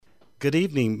Good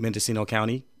evening, Mendocino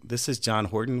County. This is John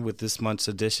Horton with this month's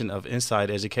edition of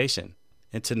Inside Education.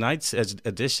 In tonight's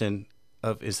edition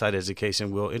of Inside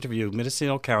Education, we'll interview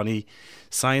Mendocino County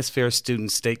Science Fair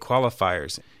student state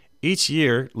qualifiers. Each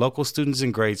year, local students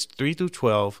in grades 3 through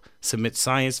 12 submit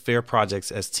science fair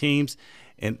projects as teams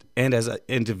and as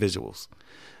individuals.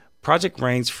 Projects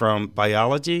range from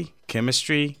biology,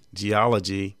 chemistry,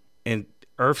 geology, and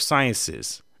earth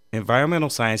sciences, environmental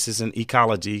sciences and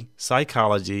ecology,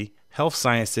 psychology, health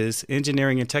sciences,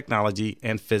 engineering and technology,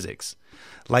 and physics.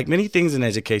 Like many things in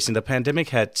education, the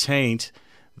pandemic had changed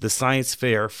the science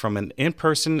fair from an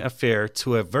in-person affair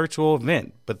to a virtual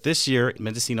event. But this year,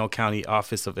 Mendocino County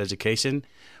Office of Education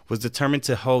was determined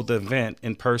to hold the event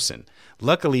in person.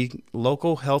 Luckily,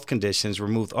 local health conditions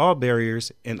removed all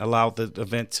barriers and allowed the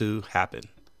event to happen.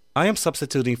 I am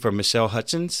substituting for Michelle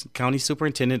Hutchins, County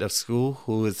Superintendent of School,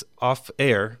 who is off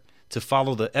air to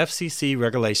follow the FCC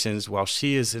regulations while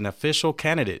she is an official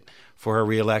candidate for her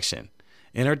reelection.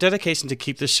 In her dedication to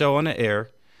keep the show on the air,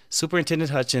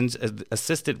 Superintendent Hutchins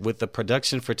assisted with the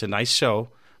production for tonight's show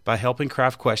by helping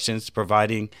craft questions,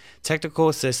 providing technical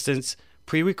assistance,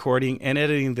 pre-recording, and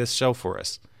editing this show for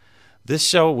us. This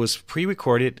show was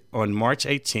pre-recorded on March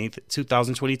 18th,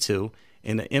 2022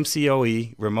 in the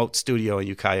MCOE remote studio in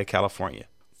Ukiah, California.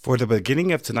 For the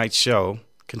beginning of tonight's show,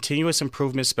 Continuous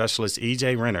Improvement Specialist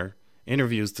E.J. Renner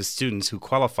interviews the students who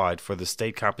qualified for the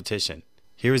state competition.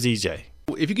 Here is EJ.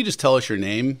 If you could just tell us your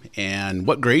name and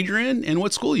what grade you're in and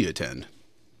what school you attend.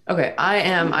 Okay, I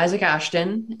am Isaac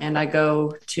Ashton, and I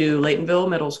go to Laytonville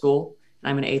Middle School, and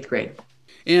I'm in 8th grade.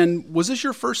 And was this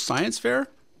your first science fair?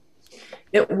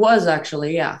 It was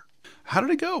actually, yeah. How did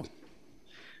it go?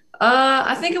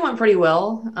 I think it went pretty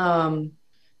well.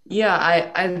 Yeah,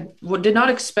 I did not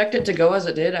expect it to go as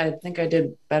it did. I think I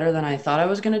did better than I thought I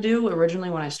was going to do originally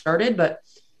when I started. But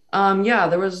yeah,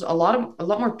 there was a lot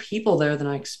more people there than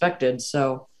I expected.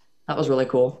 So that was really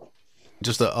cool.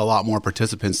 Just a lot more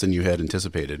participants than you had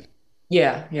anticipated.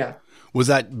 Yeah. Was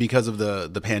that because of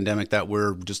the pandemic that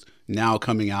we're just now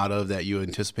coming out of, that you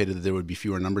anticipated that there would be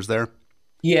fewer numbers there?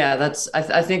 Yeah,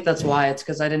 I think that's why. It's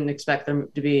because I didn't expect there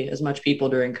to be as much people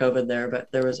during COVID there,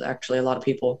 but there was actually a lot of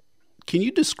people. Can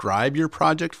you describe your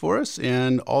project for us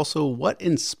and also what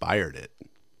inspired it?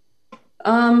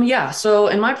 Yeah, so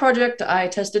in my project, I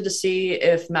tested to see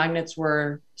if magnets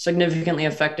were significantly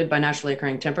affected by naturally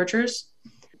occurring temperatures.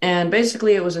 And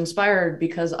basically it was inspired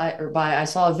because I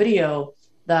saw a video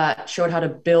that showed how to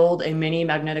build a mini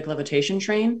magnetic levitation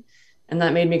train. And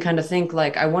that made me kind of think,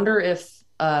 like, I wonder if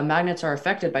magnets are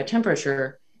affected by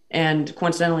temperature. And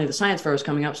coincidentally, the science fair was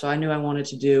coming up, so I knew I wanted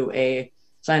to do a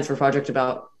science fair project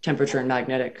about temperature and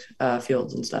magnetic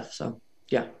fields and stuff. So,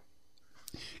 yeah.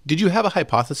 Did you have a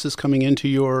hypothesis coming into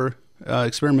your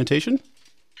experimentation?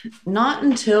 Not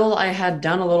until I had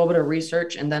done a little bit of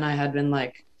research, and then I had been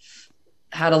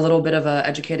had a little bit of an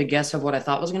educated guess of what I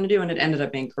thought was going to do, and it ended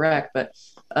up being correct. But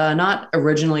not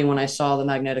originally when I saw the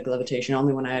magnetic levitation,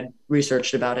 only when I had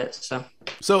researched about it.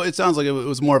 So it sounds like it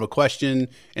was more of a question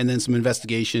and then some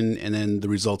investigation and then the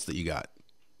results that you got.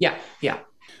 Yeah.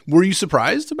 Were you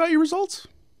surprised about your results?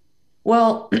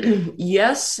 Well,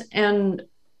 yes and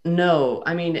no.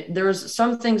 I mean, there was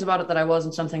some things about it that I was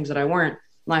and some things that I weren't.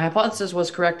 My hypothesis was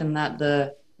correct in that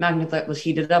the magnet that was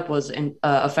heated up was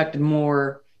affected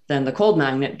more than the cold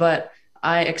magnet, but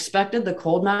I expected the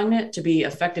cold magnet to be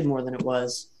affected more than it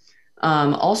was.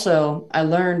 Also, I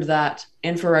learned that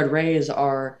infrared rays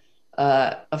are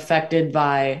affected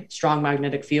by strong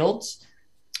magnetic fields,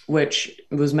 which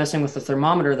was messing with the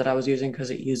thermometer that I was using because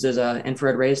it uses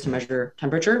infrared rays to measure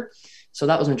temperature. So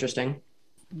that was interesting.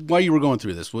 While you were going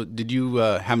through this, did you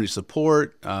have any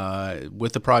support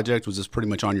with the project? Was this pretty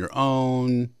much on your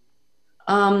own?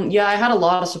 Yeah, I had a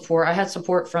lot of support. I had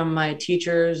support from my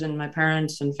teachers and my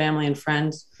parents and family and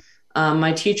friends.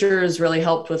 My teachers really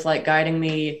helped with guiding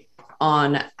me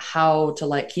on how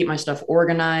to keep my stuff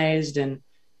organized. And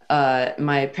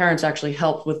my parents actually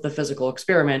helped with the physical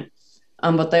experiment.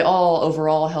 But they all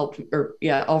overall helped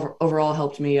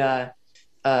me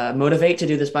motivate to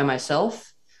do this by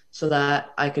myself so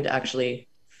that I could actually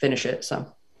finish it.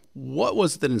 So, what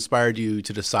was it that inspired you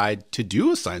to decide to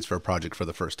do a science fair project for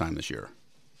the first time this year?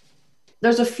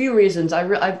 There's a few reasons.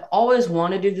 I've always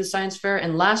wanted to do the science fair,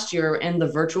 and last year in the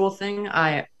virtual thing,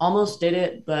 I almost did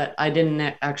it, but I didn't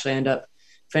actually end up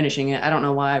finishing it. I don't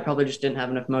know why. I probably just didn't have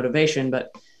enough motivation,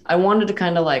 but I wanted to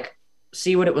kind of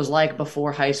see what it was like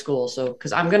before high school. So,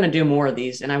 because I'm going to do more of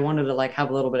these, and I wanted to have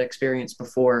a little bit of experience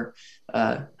before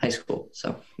high school.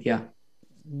 So, yeah.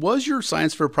 Was your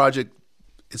science fair project,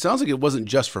 it sounds like it wasn't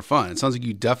just for fun. It sounds like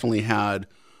you definitely had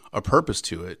a purpose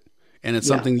to it. and it's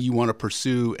Yeah. something you want to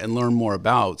pursue and learn more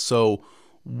about. So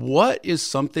what is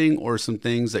something or some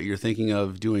things that you're thinking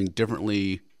of doing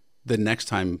differently the next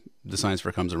time the science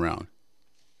fair comes around?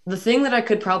 The thing that I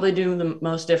could probably do the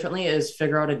most differently is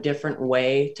figure out a different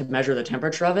way to measure the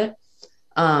temperature of it.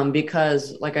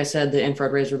 Because, like I said, the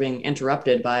infrared rays were being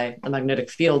interrupted by the magnetic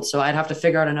field. So I'd have to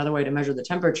figure out another way to measure the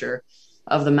temperature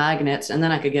of the magnets. And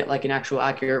then I could get like an actual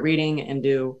accurate reading and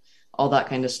do all that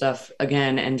kind of stuff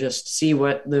again and just see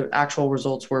what the actual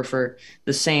results were for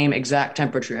the same exact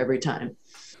temperature every time.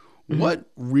 What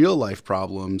real life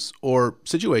problems or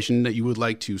situation that you would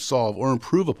like to solve or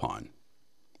improve upon?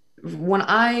 When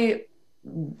I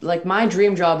like my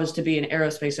dream job is to be an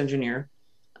aerospace engineer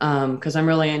because I'm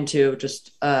really into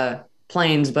just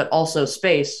planes, but also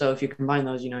space. So if you combine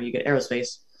those, you get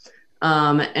aerospace.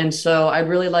 And so I'd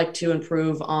really like to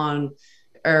improve on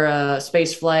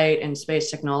space flight and space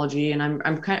technology. And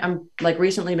I'm like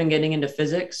recently been getting into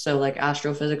physics, so like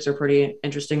astrophysics are pretty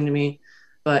interesting to me.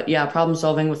 But yeah, problem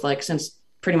solving with like since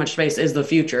pretty much space is the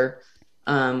future.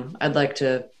 I'd like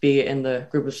to be in the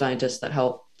group of scientists that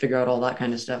help figure out all that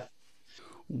kind of stuff.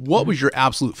 What was your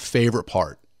absolute favorite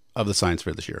part of the science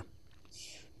fair this year?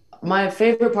 My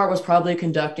favorite part was probably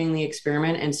conducting the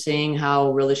experiment and seeing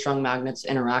how really strong magnets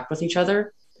interact with each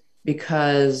other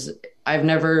because I've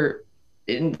never,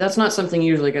 that's not something you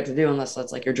usually get to do unless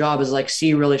that's like your job is like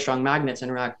see really strong magnets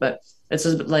interact. But this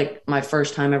is like my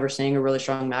first time ever seeing a really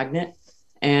strong magnet.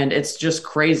 And it's just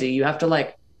crazy. You have to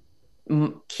like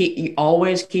you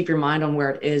always keep your mind on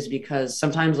where it is because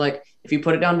sometimes like if you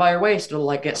put it down by your waist, it'll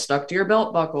like get stuck to your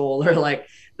belt buckle or like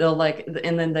they'll like,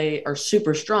 and then they are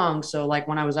super strong. So like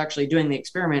when I was actually doing the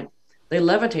experiment, they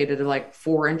levitated like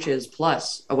 4 inches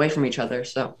plus away from each other.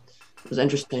 So it was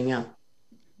interesting. Yeah.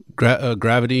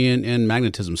 Gravity and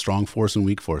magnetism, strong force and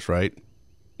weak force, right?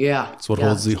 Yeah. That's what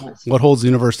yeah, what holds the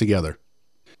universe together.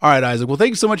 All right, Isaac. Well, thank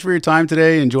you so much for your time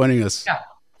today and joining us. Yeah.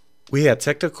 We had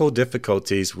technical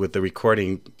difficulties with the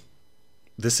recording.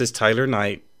 This is Tyler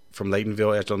Knight from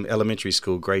Laytonville Elementary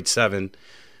School, grade 7,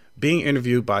 being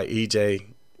interviewed by E.J.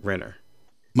 Renner.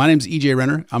 My name is E.J.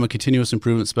 Renner. I'm a continuous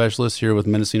improvement specialist here with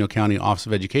Mendocino County Office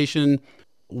of Education.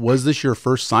 Was this your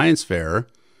first science fair?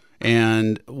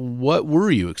 And what were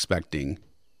you expecting?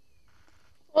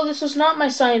 Well, this was not my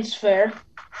science fair,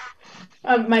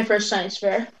 my first science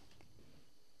fair.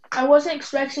 I wasn't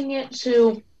expecting it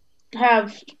to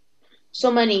have so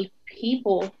many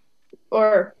people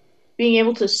or being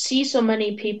able to see so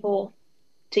many people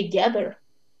together.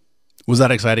 Was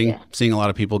that exciting, Yeah. seeing a lot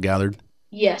of people gathered?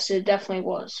 Yes, it definitely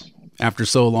was. After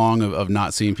so long of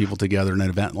not seeing people together in an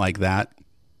event like that?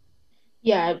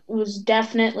 Yeah, it was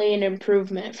definitely an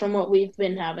improvement from what we've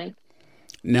been having.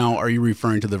 Now, are you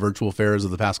referring to the virtual fairs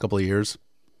of the past couple of years?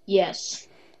 Yes.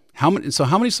 How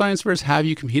many science fairs have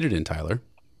you competed in, Tyler?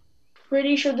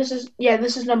 Pretty sure this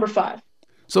is number 5.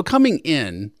 So coming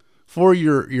in for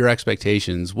your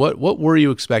expectations, what were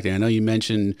you expecting? I know you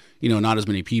mentioned, not as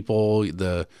many people,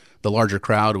 the larger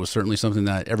crowd was certainly something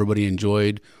that everybody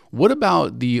enjoyed. What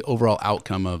about the overall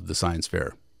outcome of the science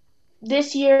fair?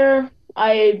 This year,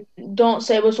 I don't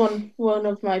say it was one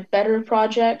of my better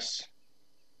projects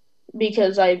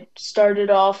because I started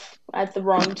off at the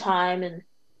wrong time and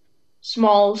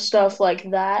small stuff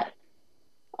like that.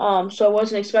 So I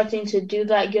wasn't expecting to do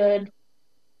that good,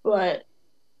 but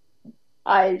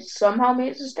I somehow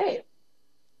made it to state.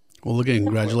 Well, again,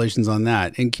 congratulations on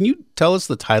that. And can you tell us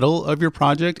the title of your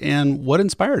project and what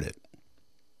inspired it?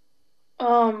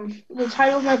 The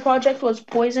title of my project was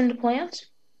Poisoned Plants,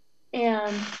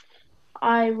 and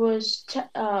I was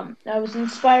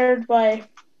inspired by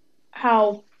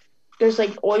how there's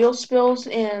like oil spills,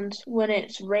 and when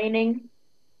it's raining,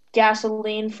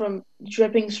 gasoline from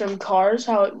drippings from cars,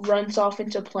 how it runs off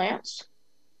into plants.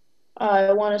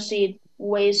 I want to see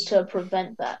ways to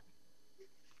prevent that.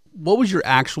 What was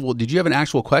did you have an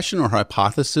actual question or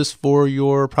hypothesis for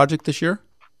your project this year?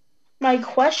 My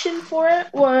question for it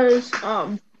was,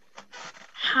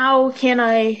 how can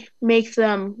I make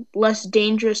them less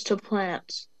dangerous to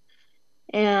plants?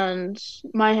 And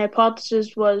my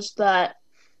hypothesis was that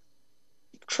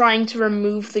trying to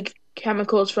remove the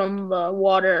chemicals from the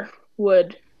water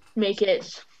would make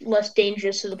it less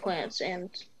dangerous to the plants, and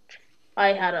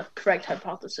I had a correct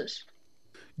hypothesis.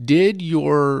 Did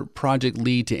your project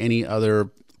lead to any other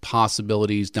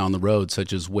possibilities down the road,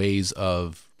 such as ways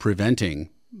of preventing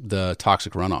the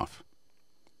toxic runoff?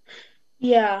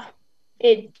 Yeah,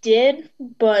 it did,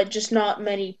 but just not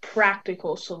many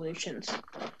practical solutions.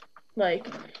 Like,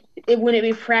 wouldn't it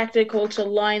be practical to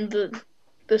line the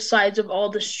sides of all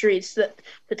the streets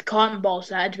with cotton balls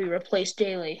that had to be replaced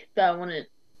daily? That wouldn't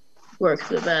work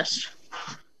the best.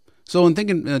 So in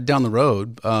thinking down the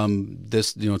road,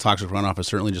 this toxic runoff is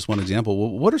certainly just one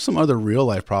example. What are some other real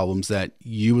life problems that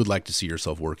you would like to see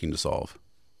yourself working to solve?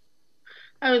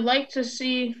 I would like to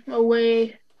see a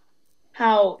way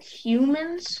how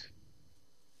humans,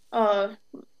 uh,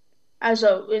 as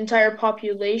an entire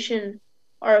population,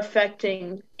 are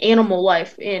affecting animal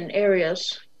life in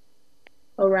areas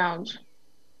around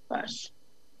us.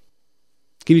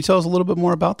 Can you tell us a little bit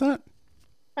more about that?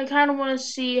 I kind of want to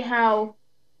see how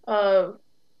uh,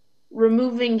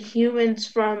 removing humans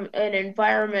from an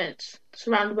environment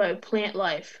surrounded by plant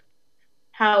life,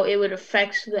 how it would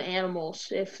affect the animals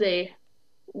if they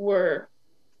were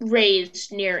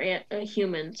raised near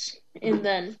humans and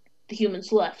then the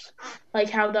humans left. Like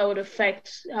how that would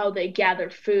affect how they gather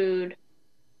food,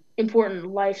 important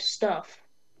life stuff.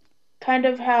 Kind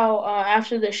of how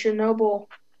after the Chernobyl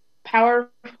power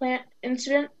plant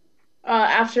incident,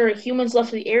 after humans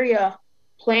left the area,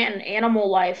 plant and animal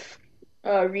life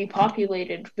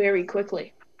repopulated very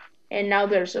quickly. And now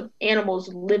there's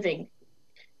animals living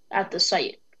at the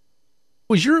site.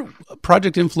 Was your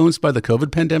project influenced by the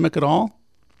COVID pandemic at all?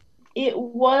 It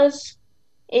was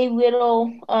a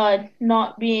little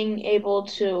not being able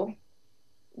to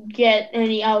get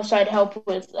any outside help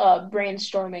with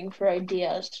brainstorming for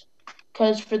ideas.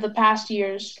 Because for the past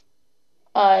years,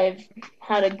 I've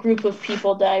had a group of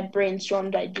people that I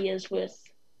brainstormed ideas with.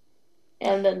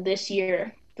 And then this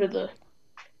year, for the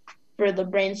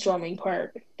brainstorming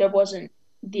part, there wasn't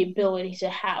the ability to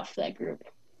have that group.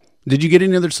 Did you get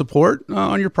any other support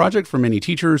on your project from any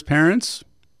teachers, parents?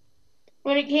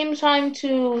 When it came time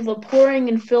to the pouring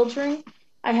and filtering,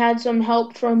 I had some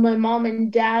help from my mom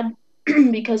and dad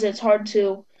because it's hard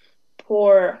to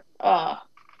pour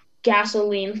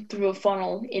gasoline through a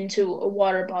funnel into a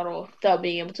water bottle without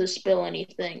being able to spill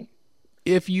anything.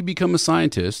 If you become a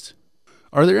scientist,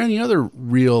 are there any other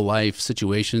real life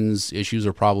situations, issues,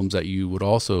 or problems that you would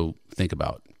also think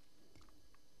about?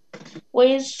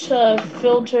 Ways to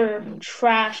filter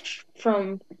trash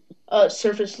from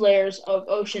surface layers of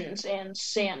oceans and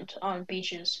sand on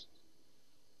beaches.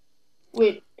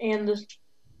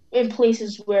 In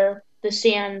places where the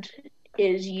sand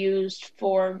is used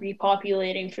for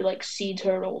repopulating for like sea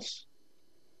turtles.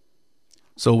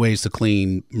 So ways to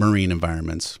clean marine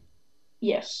environments.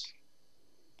 Yes.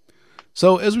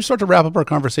 So as we start to wrap up our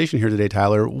conversation here today,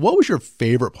 Tyler, what was your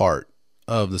favorite part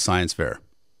of the science fair?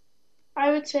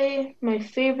 I would say my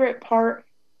favorite part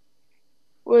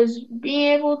was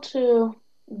being able to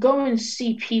go and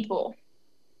see people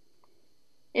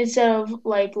instead of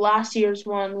like last year's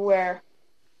one where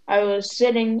I was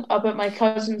sitting up at my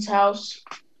cousin's house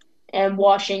and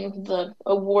watching the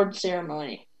award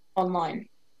ceremony online.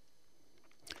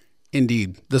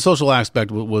 Indeed. The social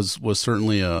aspect was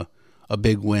certainly a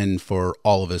big win for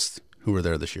all of us who were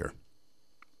there this year.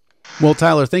 Well,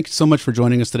 Tyler, thank you so much for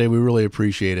joining us today. We really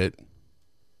appreciate it.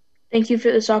 Thank you for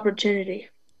this opportunity.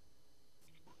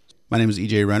 My name is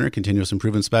EJ Renner, Continuous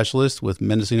Improvement Specialist with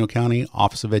Mendocino County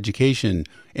Office of Education.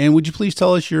 And would you please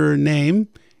tell us your name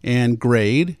and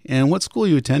grade and what school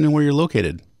you attend and where you're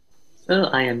located? So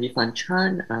I am Yifan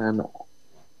Chan.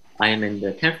 I am in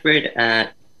the 10th grade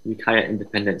at Ukiah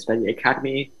Independent Study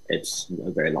Academy. It's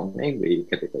a very long name. We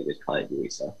typically just call it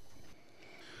UISA.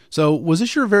 So was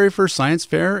this your very first science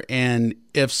fair? And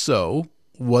if so,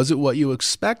 was it what you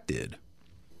expected?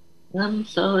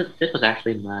 So this was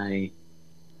actually my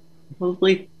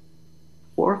probably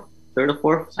third or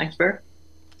fourth science fair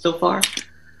so far.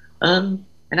 And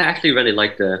I actually really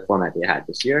liked the format they had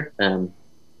this year.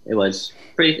 It was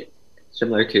pretty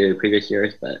similar to previous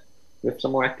years, but with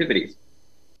some more activities.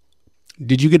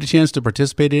 Did you get a chance to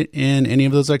participate in any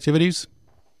of those activities?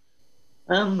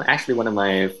 Actually, one of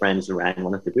my friends ran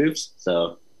one of the booths,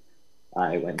 so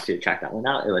I went to check that one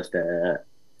out. It was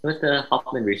the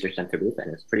Hoffman Research Center booth,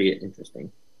 and it's pretty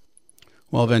interesting.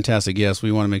 Well, fantastic. Yes,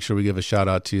 we want to make sure we give a shout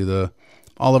out to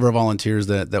all of our volunteers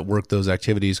that work those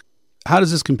activities. How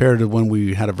does this compare to when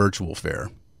we had a virtual fair?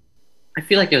 I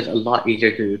feel like it was a lot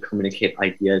easier to communicate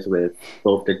ideas with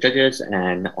both the judges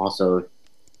and also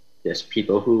just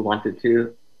people who wanted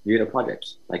to view the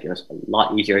projects. Like it was a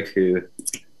lot easier to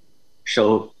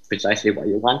show precisely what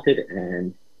you wanted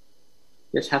and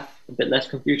just have a bit less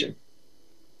confusion.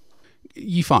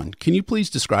 Yifan, can you please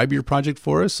describe your project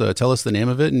for us? Tell us the name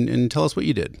of it and tell us what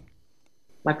you did.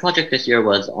 My project this year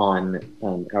was on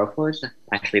airfoils.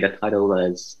 Actually, the title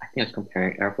was, I think it was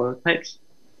comparing airfoil types.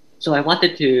 So I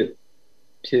wanted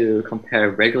to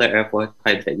compare regular airfoil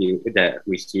types that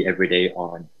we see every day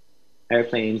on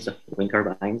airplanes, wind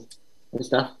turbines, and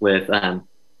stuff with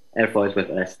airfoils with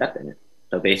a step in it.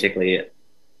 So basically,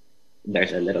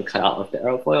 there's a little cutout of the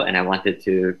airfoil, and I wanted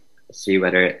to see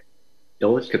whether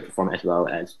those could perform as well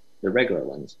as the regular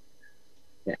ones.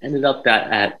 It ended up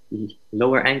that at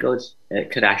lower angles,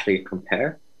 it could actually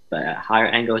compare, but at higher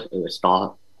angles, it would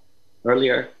stall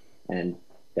earlier and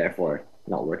therefore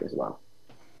not work as well.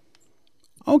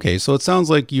 Okay, so it sounds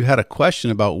like you had a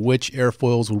question about which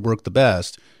airfoils would work the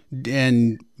best.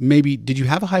 And maybe, did you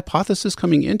have a hypothesis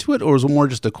coming into it, or was it more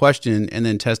just a question and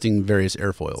then testing various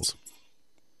airfoils?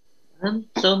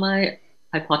 So my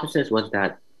hypothesis was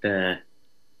that the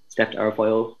stepped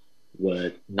airfoil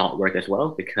would not work as well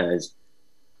because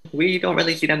we don't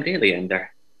really see them daily, and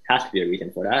there has to be a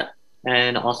reason for that.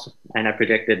 And I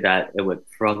predicted that it would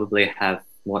probably have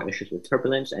more issues with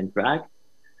turbulence and drag.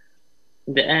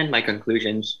 In the end, my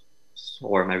conclusions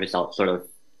or my results sort of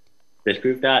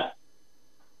disproved that.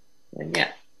 And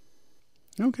yeah.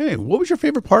 Okay, what was your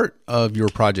favorite part of your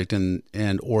project and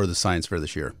or the science fair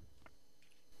this year?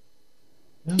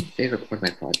 Favorite part of my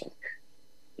project?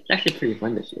 It's actually pretty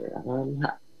fun this year.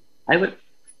 I would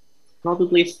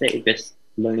probably say just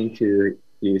learning to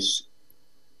use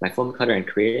my foam cutter and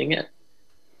creating it.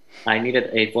 I needed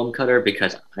a foam cutter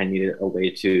because I needed a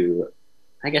way to,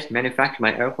 I guess, manufacture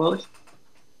my airfoils.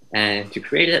 And to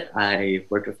create it, I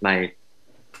worked with my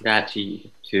dad to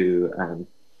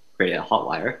create a hot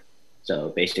wire. So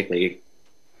basically,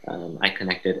 I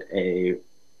connected a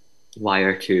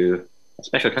wire to a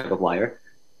special type of wire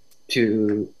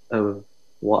to a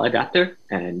wall adapter,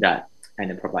 and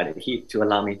then provided heat to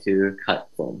allow me to cut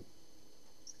foam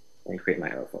and create my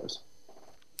airfoils.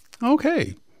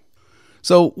 Okay.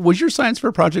 So was your science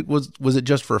fair project, was it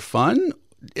just for fun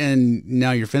and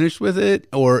now you're finished with it?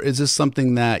 Or is this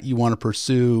something that you want to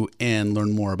pursue and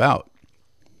learn more about?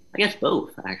 I guess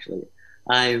both, actually.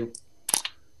 I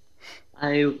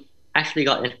actually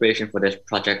got inspiration for this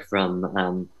project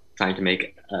from trying to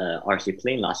make a RC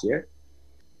plane last year.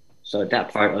 So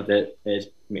that part of it is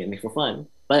mainly for fun.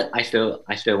 But I still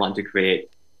want to create,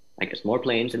 I guess, more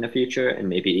planes in the future, and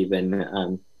maybe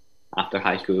even after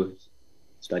high school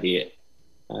study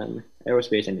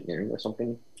aerospace engineering or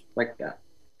something like that.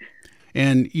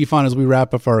 And Yifan, as we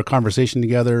wrap up our conversation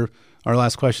together, our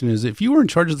last question is, if you were in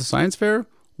charge of the science fair,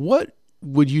 what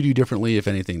would you do differently, if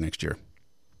anything, next year?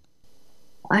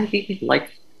 I really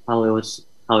liked how it was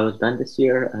done this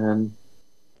year.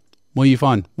 Well,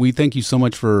 Yifan, we thank you so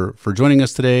much for joining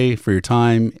us today, for your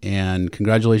time, and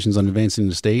congratulations on advancing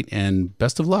the state, and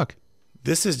best of luck.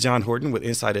 This is John Horton with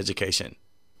Inside Education.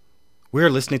 We are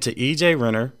listening to E.J.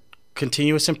 Renner,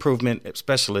 Continuous Improvement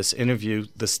Specialist, interview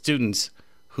the students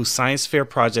whose science fair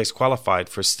projects qualified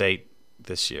for state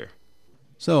this year.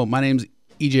 So my name's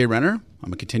E.J. Renner.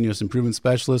 I'm a Continuous Improvement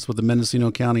Specialist with the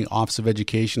Mendocino County Office of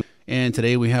Education. And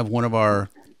today we have one of our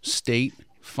state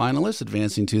finalists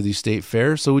advancing to the state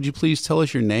fair. So would you please tell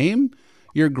us your name,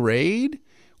 your grade,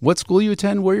 what school you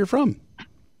attend, where you're from?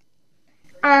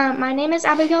 My name is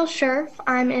Abigail Scherf.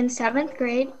 I'm in 7th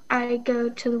grade. I go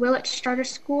to the Willits Charter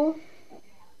School,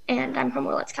 and I'm from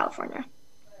Willits, California.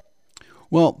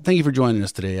 Well, thank you for joining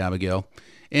us today, Abigail.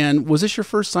 And was this your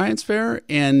first science fair?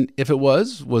 And if it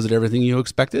was it everything you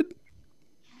expected?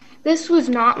 This was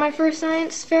not my first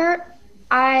science fair.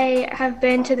 I have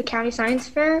been to the county science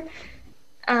fair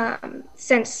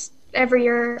since every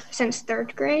year since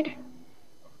 3rd grade,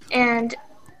 and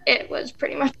it was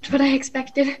pretty much what I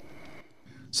expected.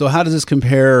 So how does this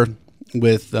compare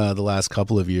with the last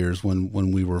couple of years when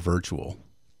we were virtual?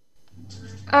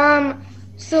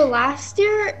 So last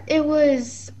year it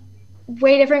was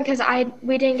way different because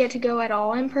we didn't get to go at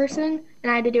all in person,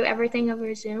 and I had to do everything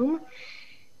over Zoom,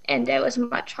 and it was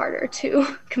much harder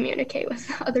to communicate with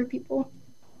other people.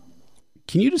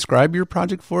 Can you describe your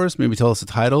project for us? Maybe tell us the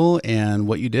title and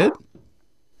what you did?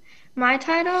 My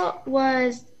title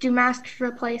was Do Masks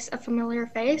Replace a Familiar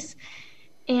Face?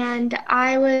 And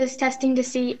I was testing to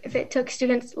see if it took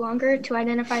students longer to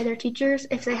identify their teachers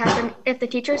if the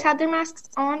teachers had their masks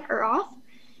on or off.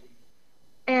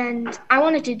 And I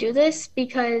wanted to do this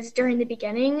because during the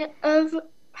beginning of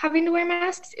having to wear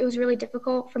masks, it was really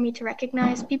difficult for me to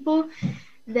recognize people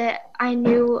that I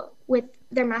knew with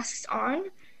their masks on.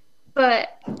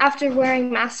 But after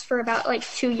wearing masks for about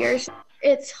 2 years,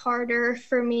 it's harder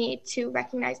for me to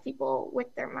recognize people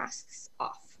with their masks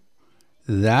off.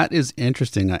 That is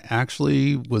interesting. I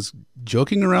actually was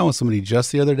joking around with somebody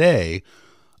just the other day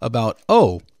about,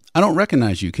 I don't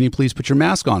recognize you. Can you please put your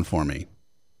mask on for me?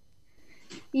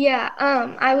 Yeah,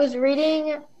 I was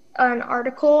reading an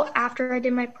article after I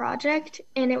did my project,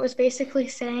 and it was basically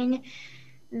saying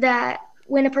that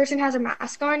when a person has a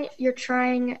mask on, you're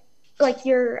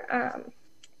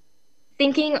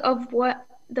thinking of what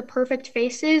the perfect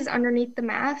face is underneath the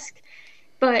mask,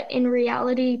 but in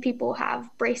reality, people have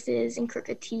braces and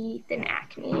crooked teeth and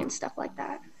acne and stuff like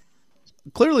that.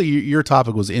 Clearly, your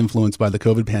topic was influenced by the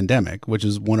COVID pandemic, which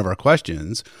is one of our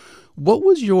questions. What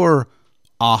was your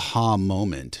aha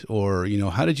moment, or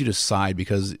how did you decide?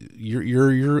 Because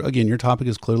your topic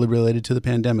is clearly related to the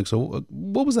pandemic. So,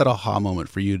 what was that aha moment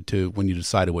for you when you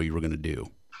decided what you were going to do?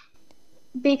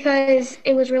 Because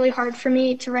it was really hard for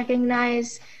me to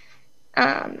recognize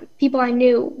people I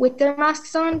knew with their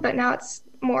masks on, but now it's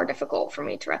more difficult for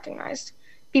me to recognize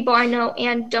people I know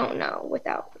and don't know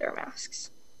without their masks.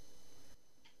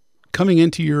 Coming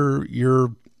into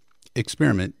your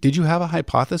experiment, did you have a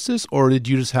hypothesis, or did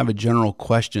you just have a general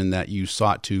question that you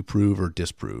sought to prove or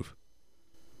disprove?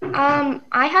 I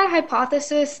had a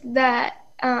hypothesis that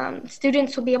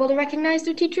students will be able to recognize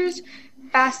their teachers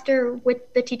faster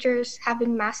with the teachers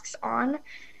having masks on,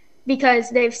 because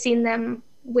they've seen them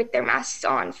with their masks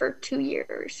on for 2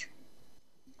 years.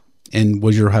 And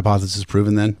was your hypothesis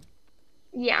proven then?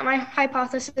 Yeah, my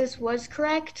hypothesis was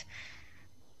correct.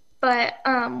 But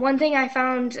one thing I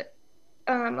found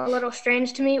a little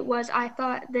strange to me was I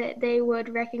thought that they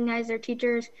would recognize their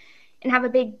teachers and have a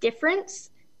big difference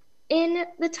in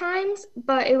the times,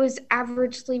 but it was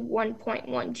averagely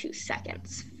 1.12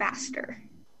 seconds faster.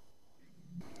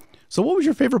 So what was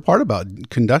your favorite part about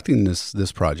conducting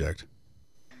this project?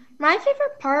 My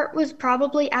favorite part was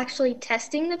probably actually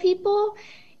testing the people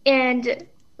and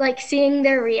seeing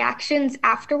their reactions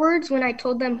afterwards when I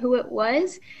told them who it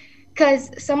was,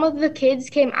 because some of the kids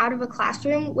came out of a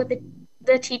classroom with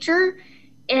the teacher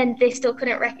and they still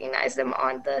couldn't recognize them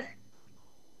on the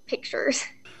pictures.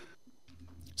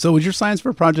 So was your science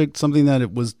fair project something that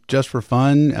it was just for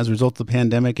fun as a result of the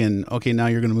pandemic and, okay, now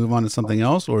you're going to move on to something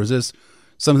else? Or is this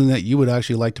something that you would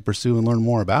actually like to pursue and learn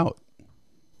more about?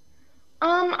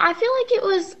 I feel like it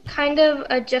was kind of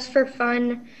a just for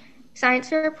fun science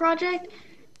fair project,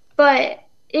 but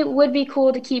it would be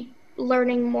cool to keep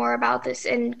learning more about this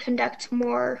and conduct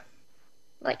more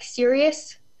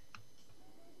serious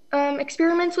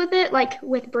experiments with it, like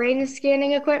with brain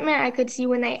scanning equipment. I could see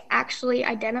when they actually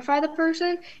identify the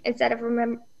person instead of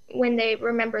when they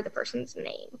remember the person's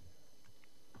name.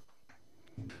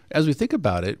 As we think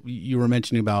about it, you were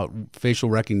mentioning about facial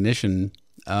recognition.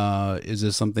 Is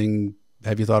this something,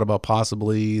 have you thought about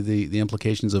possibly the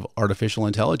implications of artificial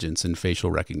intelligence in facial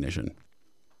recognition?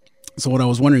 So what I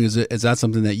was wondering is that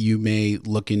something that you may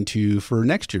look into for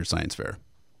next year's science fair?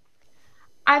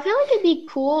 I feel like it'd be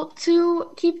cool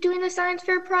to keep doing the science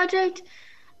fair project,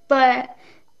 but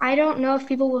I don't know if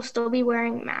people will still be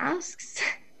wearing masks.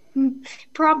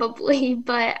 Probably,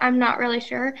 but I'm not really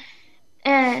sure.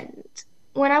 And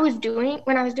when I was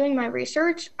doing my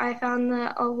research, I found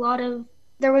that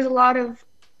there was a lot of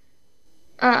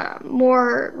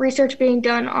more research being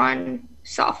done on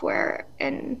software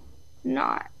and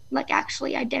not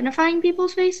actually identifying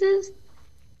people's faces.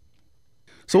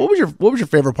 So what was your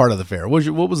favorite part of the fair?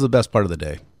 What was the best part of the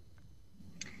day?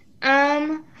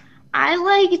 I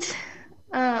liked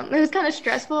it was kind of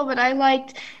stressful, but I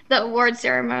liked the award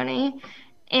ceremony,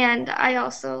 and I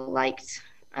also liked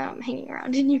hanging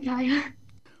around in Ukiah.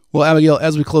 Well, Abigail,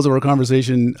 as we close our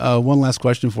conversation, one last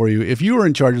question for you. If you were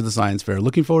in charge of the science fair,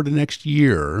 looking forward to next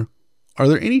year, are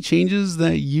there any changes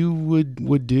that you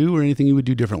would do or anything you would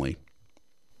do differently?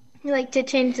 To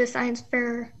change the science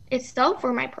fair itself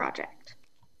or my project?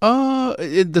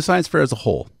 The science fair as a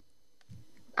whole.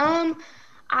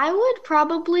 I would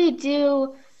probably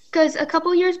because a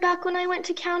couple years back when I went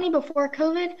to county before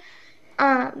COVID,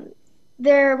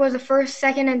 there was a first,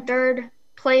 second, and third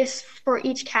place for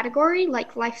each category,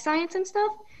 like life science and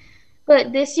stuff.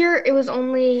 But this year it was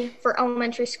only for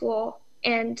elementary school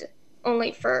and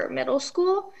only for middle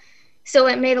school. So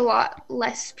it made a lot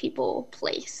less people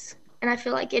place. And I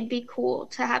feel like it'd be cool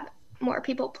to have more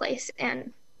people place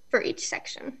and for each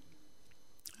section.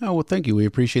 Oh, well, thank you. We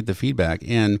appreciate the feedback.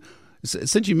 And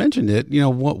since you mentioned it,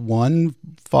 what one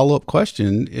follow-up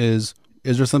question is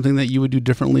there something that you would do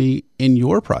differently in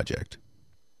your project?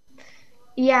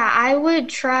 Yeah, I would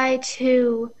try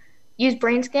to use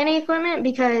brain scanning equipment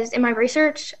because in my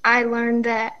research, I learned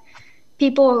that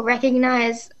people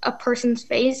recognize a person's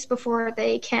face before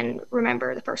they can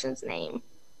remember the person's name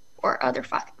or other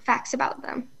facts about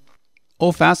them.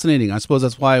 Oh, fascinating. I suppose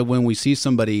that's why when we see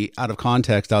somebody out of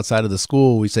context outside of the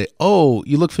school, we say, oh,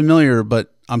 you look familiar,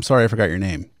 but I'm sorry, I forgot your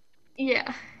name.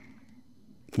 Yeah.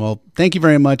 Well, thank you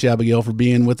very much, Abigail, for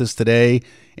being with us today.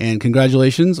 And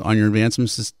congratulations on your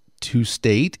advancements to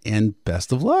state, and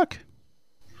best of luck.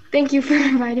 Thank you for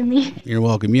inviting me. You're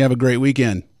welcome. You have a great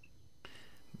weekend.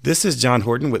 This is John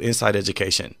Horton with Inside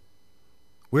Education.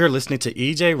 We are listening to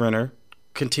E.J. Renner,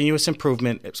 continuous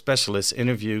improvement specialists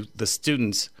interviewed the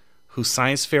students whose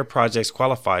science fair projects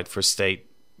qualified for state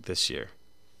this year.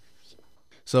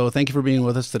 So thank you for being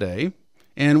with us today.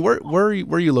 And where are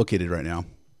you located right now?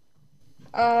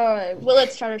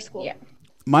 Willits Charter School. Yeah.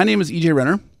 My name is EJ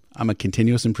Renner. I'm a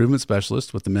continuous improvement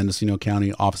specialist with the Mendocino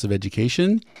County Office of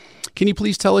Education. Can you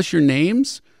please tell us your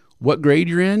names, what grade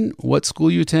you're in, what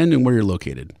school you attend, and where you're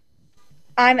located?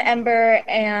 I'm Ember,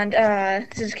 and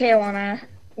this is Kaylana.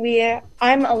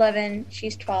 I'm 11.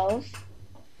 She's 12.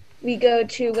 We go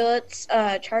to Willits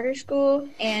Charter School,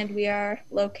 and we are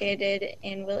located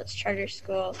in Willits Charter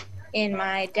School in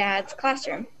my dad's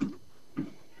classroom.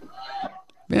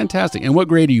 Fantastic. And what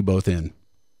grade are you both in?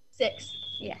 6.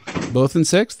 Yeah. Both in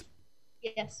 6th?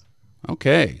 Yes.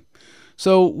 Okay.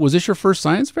 So was this your first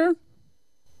science fair?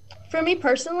 For me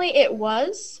personally, it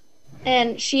was,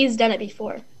 and she's done it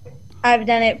before. I've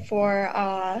done it for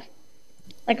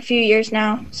like a few years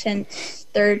now, since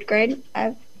 3rd grade,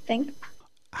 I think.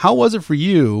 How was it for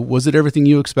you? Was it everything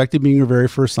you expected being your very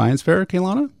first science fair,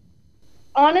 Kaylana?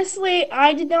 Honestly,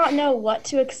 I did not know what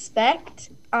to expect.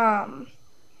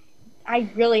 I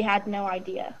really had no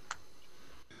idea.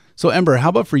 So Ember, how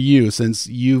about for you, since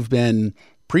you've been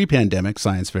pre-pandemic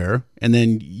science fair and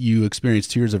then you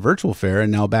experienced 2 years of virtual fair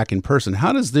and now back in person,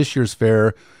 how does this year's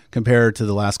fair compare to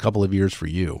the last couple of years for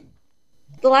you?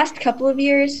 The last couple of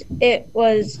years, it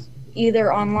was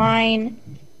either online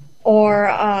or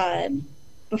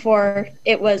before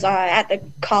it was at the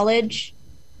college,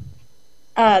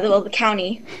 the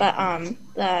county, but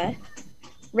the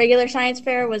regular science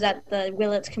fair was at the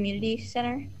Willits Community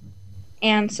Center.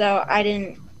 And so I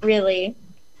didn't really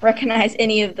recognize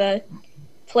any of the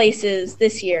places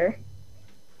this year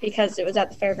because it was at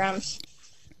the fairgrounds.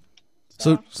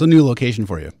 So new location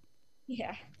for you.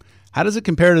 Yeah. How does it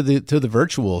compare to the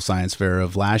virtual science fair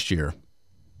of last year?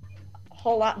 A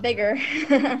whole lot bigger.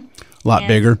 A lot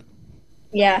bigger.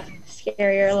 Yeah,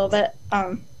 scarier a little bit.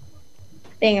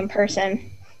 Being in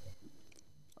person.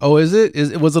 Oh, was it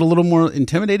a little more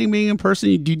intimidating being in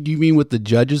person? Do you mean with the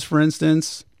judges, for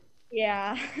instance?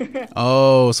 Yeah.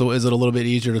 Oh, so is it a little bit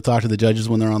easier to talk to the judges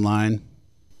when they're online?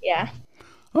 Yeah.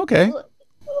 Okay. A little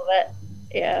bit.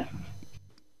 Yeah.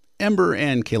 Ember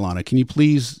and Kaylana, can you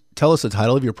please tell us the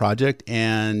title of your project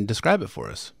and describe it for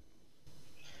us?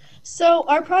 So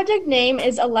our project name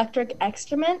is Electric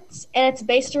Excrements, and it's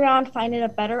based around finding a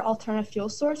better alternative fuel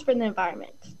source for the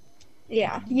environment.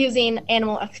 Yeah, using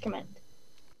animal excrement.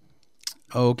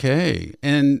 Okay.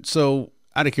 And so,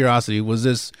 out of curiosity, was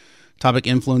this topic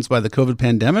influenced by the COVID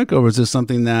pandemic, or was this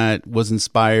something that was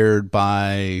inspired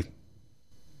by...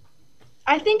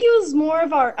 I think it was more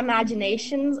of our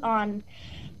imaginations on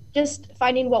just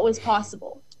finding what was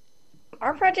possible.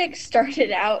 Our project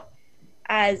started out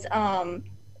as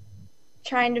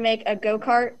trying to make a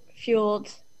go-kart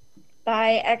fueled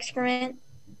by excrement,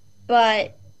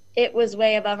 but it was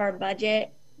way above our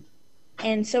budget.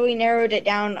 And so we narrowed it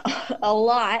down a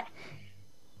lot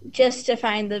just to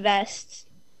find the best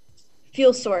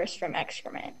fuel source from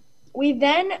excrement. We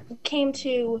then came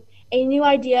to a new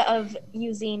idea of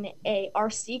using a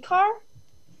RC car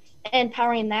and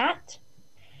powering that.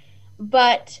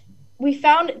 But we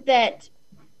found that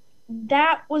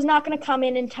was not going to come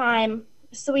in time,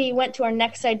 so we went to our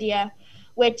next idea,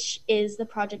 which is the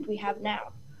project we have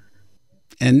now.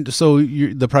 And so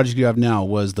the project you have now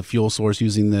was the fuel source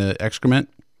using the excrement?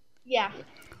 Yeah.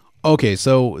 Okay,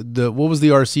 so what was the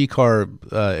RC car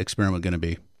experiment going to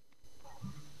be?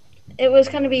 It was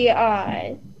going to be,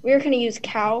 we were going to use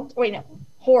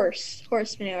horse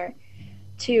manure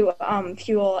to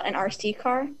fuel an RC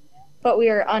car, but we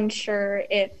were unsure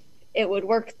if it would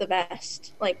work the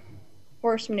best, like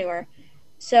horse manure.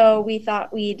 So we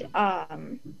thought we'd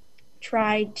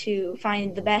try to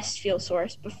find the best fuel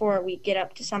source before we get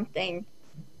up to something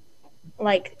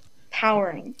like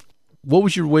powering. What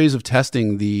was your ways of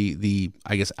testing the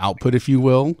I guess output, if you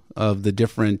will, of the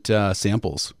different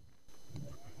samples?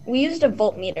 We used a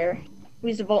voltmeter.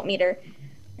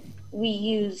 We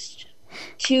used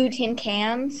 2 tin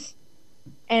cans,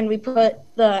 and we put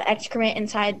the excrement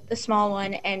inside the small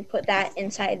one and put that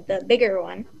inside the bigger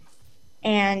one,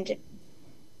 and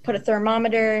put a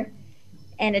thermometer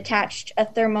and attached a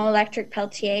thermoelectric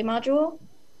Peltier module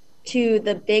to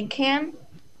the big can,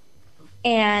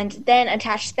 and then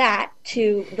attached that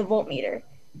to the voltmeter.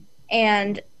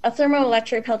 And a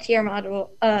thermoelectric Peltier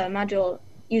module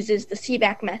uses the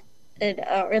Seebeck method,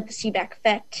 or the Seebeck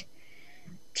effect,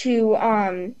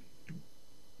 to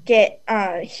get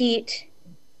heat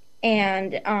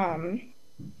and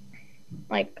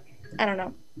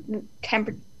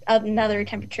another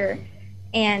temperature,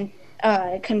 and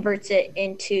converts it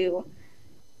into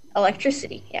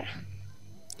electricity. Yeah.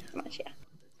 Pretty much, yeah.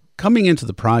 Coming into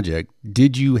the project,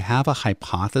 did you have a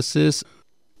hypothesis?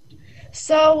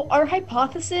 So our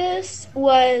hypothesis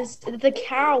was that the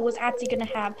cow was actually going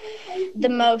to have the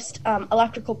most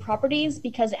electrical properties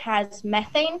because it has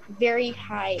methane, very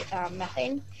high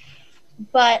methane.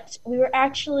 But we were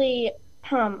actually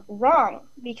wrong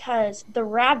because the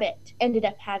rabbit ended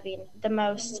up having the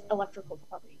most electrical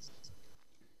properties.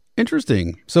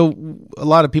 Interesting. So a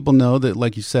lot of people know that,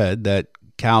 like you said, that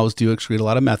cows do excrete a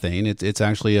lot of methane. It's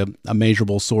actually a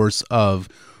measurable source of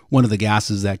one of the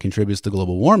gases that contributes to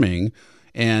global warming.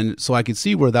 And so I could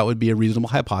see where that would be a reasonable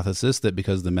hypothesis, that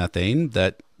because of the methane,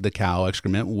 that the cow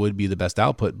excrement would be the best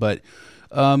output. But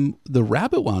the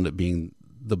rabbit wound up being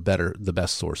the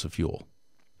best source of fuel.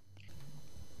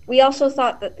 We also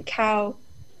thought that the cow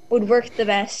would work the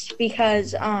best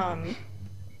because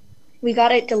we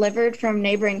got it delivered from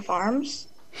neighboring farms.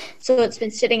 So it's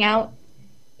been sitting out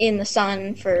in the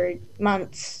sun for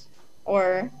months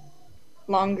or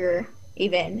longer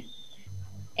even.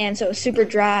 And so it was super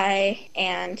dry,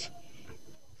 and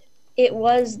it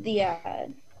was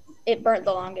it burnt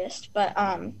the longest. But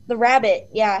the rabbit,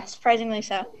 yeah, surprisingly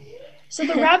so. So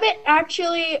the rabbit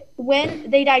actually, when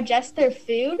they digest their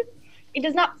food, it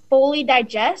does not fully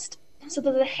digest. So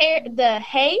the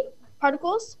hay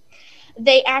particles,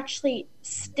 they actually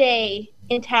stay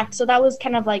intact. So that was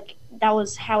kind of like, that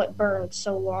was how it burned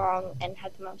so long and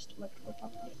had the most electrical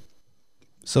property.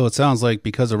 So it sounds like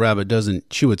because a rabbit doesn't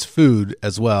chew its food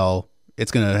as well,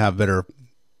 it's going to have better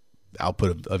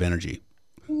output of energy.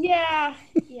 Yeah.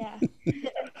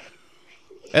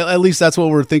 At least that's what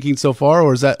we're thinking so far,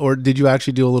 or did you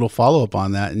actually do a little follow up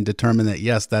on that and determine that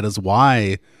yes, that is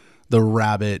why the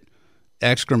rabbit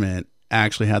excrement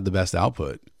actually had the best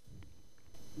output?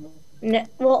 No,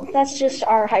 well, that's just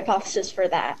our hypothesis for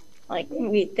that. Like,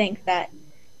 we think that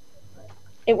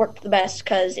it worked the best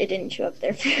because it didn't chew up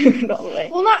their food all the way.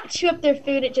 Well, not chew up their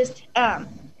food. It just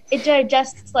it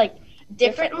digests like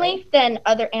differently than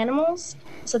other animals,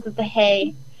 so that the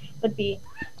hay would be,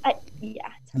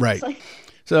 right.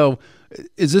 So,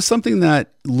 is this something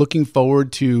that, looking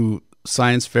forward to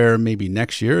science fair maybe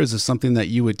next year, is this something that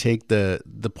you would take the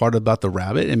part about the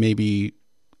rabbit and maybe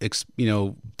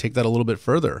take that a little bit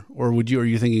further, or are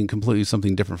you thinking completely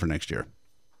something different for next year?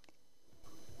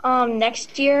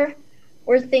 Next year,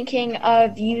 we're thinking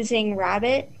of using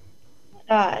rabbit.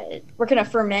 We're going to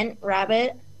ferment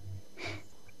rabbit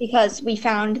because we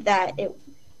found that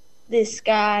this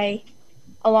guy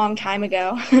a long time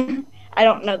ago, I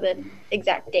don't know the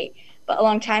exact date, but a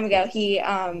long time ago, he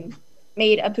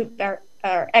made a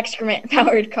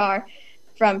excrement-powered car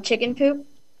from chicken poop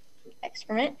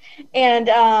excrement,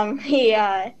 and he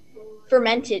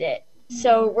fermented it.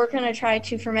 So we're going to try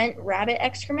to ferment rabbit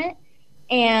excrement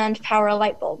and power a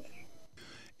light bulb.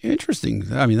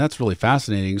 Interesting. I mean, that's really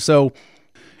fascinating. So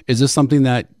is this something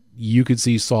that you could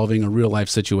see solving a real life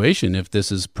situation if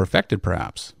this is perfected,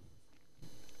 perhaps?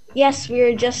 Yes, we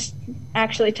were just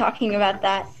actually talking about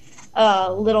that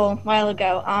a little while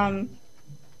ago.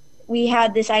 We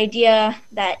had this idea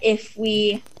that if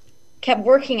we kept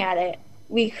working at it,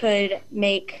 we could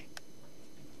make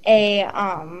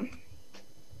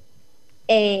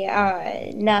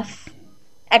enough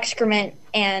excrement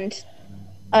and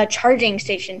a charging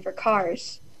station for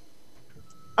cars,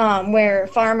 where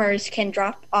farmers can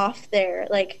drop off their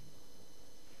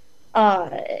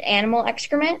animal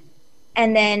excrement,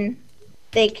 and then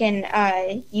they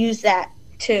can use that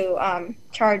to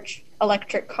charge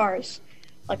electric cars,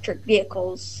 electric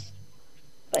vehicles.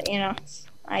 But it's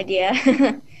an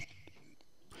idea.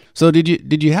 So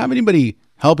did you have anybody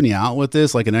helping you out with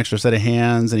this, like an extra set of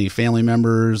hands, any family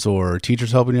members or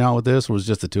teachers helping you out with this, or was it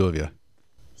just the two of you?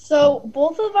 So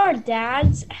both of our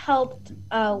dads helped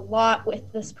a lot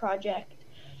with this project,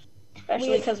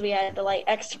 especially because we had to light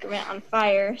excrement on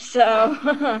fire.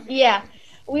 So yeah,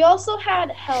 we also had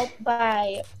help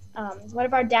by one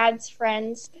of our dad's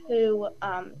friends who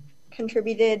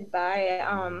contributed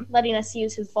by letting us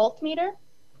use his voltmeter,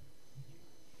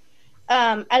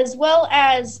 as well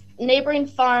as neighboring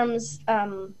farms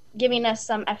giving us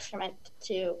some excrement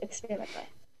to experiment with.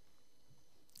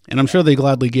 And I'm sure they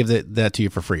gladly give that to you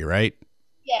for free, right?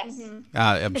 Yes. Mm-hmm.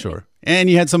 I'm sure. And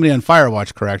you had somebody on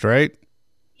Firewatch, correct, right?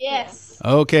 Yes.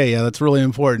 Okay, yeah, that's really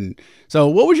important. So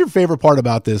what was your favorite part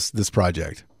about this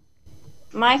project?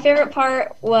 My favorite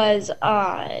part was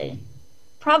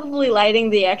probably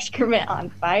lighting the excrement on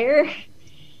fire.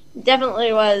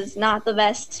 Definitely was not the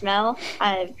best smell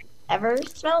I've ever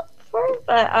smelled before,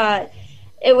 but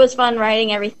it was fun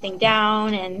writing everything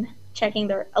down and checking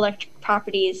the electric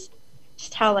properties,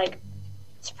 just how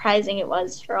surprising it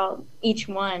was for each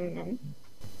one. And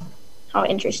how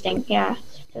interesting. Yeah.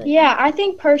 Yeah, I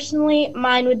think personally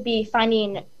mine would be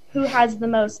finding who has the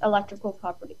most electrical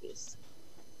properties.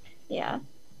 Yeah.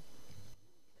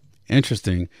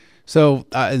 Interesting. So,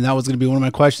 and that was going to be one of my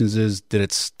questions is, did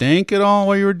it stink at all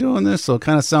while you were doing this? So it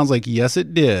kind of sounds like, yes,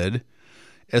 it did,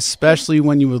 especially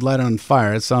when you would light it on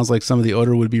fire. It sounds like some of the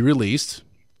odor would be released.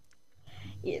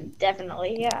 Yeah,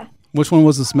 definitely, yeah. Which one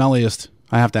was the smelliest?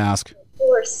 I have to ask.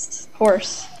 Horse.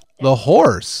 The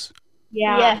horse.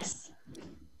 Yeah. Yes.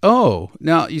 Oh,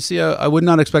 now you see, I would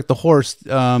not expect the horse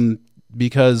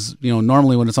because,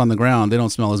 normally when it's on the ground, they don't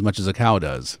smell as much as a cow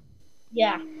does.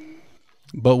 Yeah.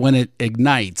 But when it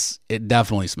ignites, it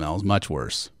definitely smells much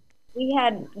worse. We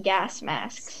had gas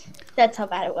masks. That's how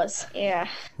bad it was. Yeah.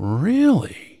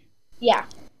 Really? Yeah.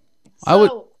 I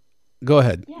would go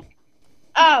ahead.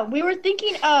 Yeah. We were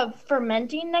thinking of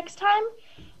fermenting next time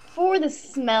for the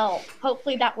smell.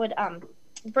 Hopefully that would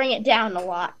bring it down a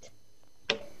lot.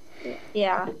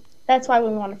 Yeah. That's why we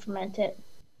want to ferment it.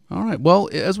 All right. Well,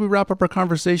 as we wrap up our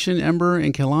conversation, Ember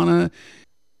and Kelana,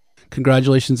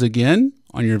 congratulations again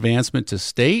on your advancement to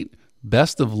state.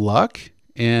 Best of luck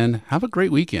and have a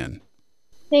great weekend.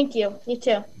 Thank you. You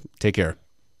too. Take care.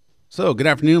 So, good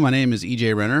afternoon. My name is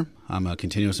EJ Renner. I'm a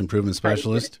continuous improvement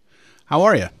specialist. How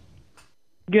are you?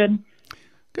 Good.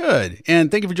 Good.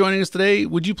 And thank you for joining us today.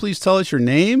 Would you please tell us your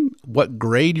name, what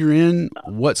grade you're in,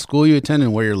 what school you attend,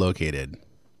 and where you're located?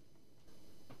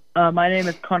 My name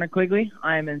is Connor Quigley.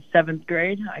 I am in 7th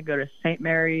grade. I go to St.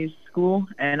 Mary's School,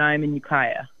 and I'm in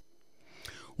Ukiah.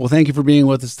 Well, thank you for being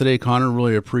with us today, Connor.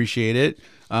 Really appreciate it.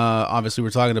 Obviously, we're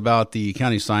talking about the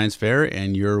County Science Fair,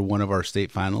 and you're one of our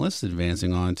state finalists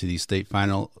advancing on to the state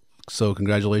final. So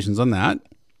congratulations on that.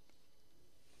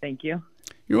 Thank you.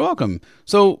 You're welcome.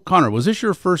 So, Connor, was this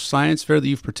your first science fair that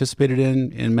you've participated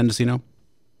in Mendocino?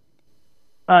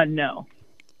 No.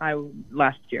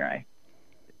 Last year.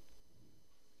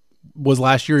 Was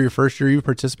last year your first year you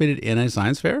participated in a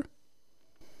science fair?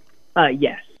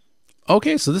 Yes.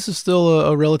 Okay, so this is still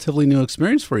a relatively new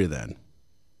experience for you then.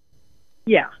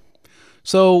 Yeah.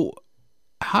 So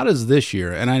how does this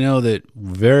year, and I know that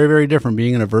very, very different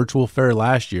being in a virtual fair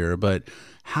last year, but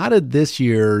how did this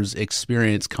year's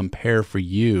experience compare for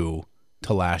you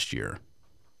to last year?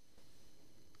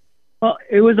 Well,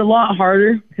 it was a lot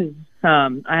harder because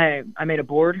I made a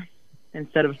board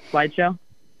instead of a slideshow.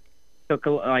 Took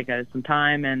some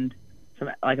time and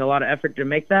a lot of effort to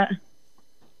make that.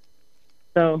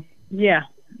 So yeah,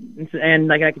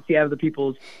 and I could see other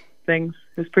people's things.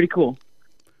 It was pretty cool.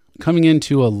 Coming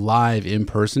into a live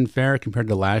in-person fair compared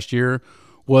to last year,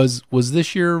 was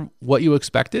this year what you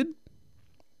expected?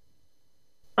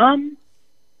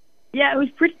 Yeah, it was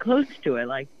pretty close to it.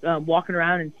 Walking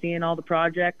around and seeing all the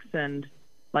projects and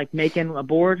making a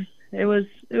board. It was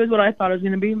what I thought it was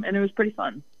going to be, and it was pretty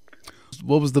fun.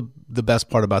 What was the best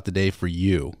part about the day for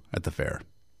you at the fair?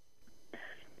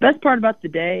 Best part about the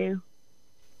day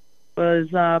was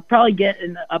probably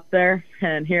getting up there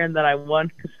and hearing that I won,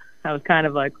 because I was kind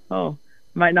of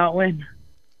might not win.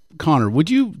 Connor, would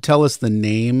you tell us the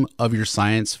name of your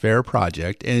science fair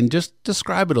project and just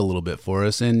describe it a little bit for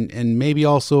us, and maybe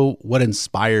also what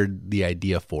inspired the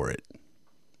idea for it?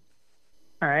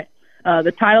 All right.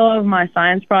 The title of my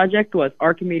science project was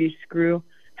Archimedes Screw.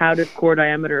 How does core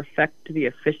diameter affect the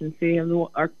efficiency of the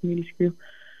Archimedes screw?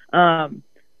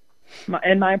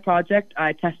 In my project,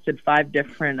 I tested 5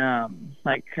 different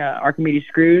Archimedes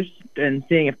screws and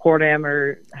seeing if core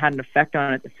diameter had an effect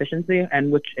on its efficiency,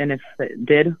 and if it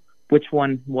did, which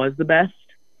one was the best.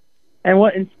 And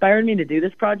what inspired me to do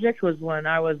this project was when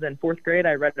I was in 4th grade,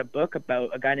 I read a book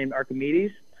about a guy named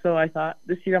Archimedes. So I thought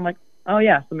this year, I'm like, oh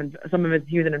yeah, he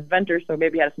was an inventor, so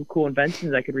maybe he had some cool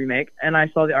inventions I could remake. And I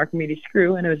saw the Archimedes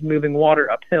screw, and it was moving water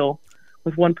uphill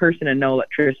with one person and no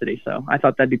electricity. So I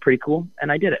thought that'd be pretty cool,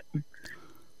 and I did it.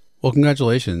 Well,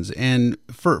 congratulations. And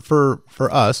for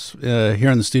us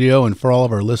here in the studio and for all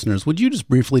of our listeners, would you just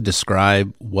briefly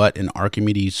describe what an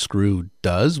Archimedes screw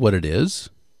does, what it is?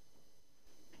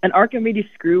 An Archimedes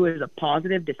screw is a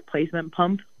positive displacement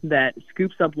pump that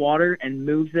scoops up water and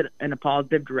moves it in a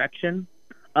positive direction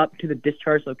up to the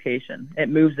discharge location. It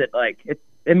moves it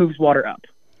it moves water up.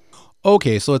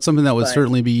 Okay, so it's something that would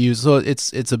certainly be used. So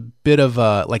it's a bit of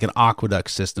like an aqueduct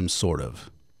system, sort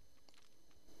of.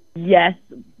 Yes,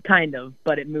 kind of,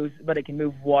 but it can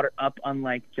move water up,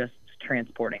 unlike just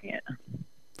transporting it.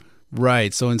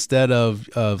 Right. So instead of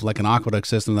like an aqueduct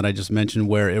system that I just mentioned,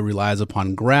 where it relies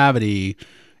upon gravity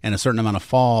and a certain amount of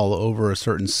fall over a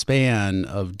certain span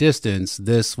of distance,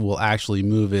 this will actually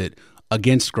move it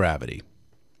against gravity.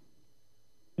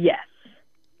 Yes.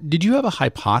 Did you have a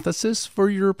hypothesis for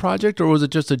your project, or was it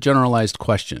just a generalized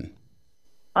question?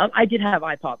 I did have a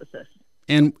hypothesis.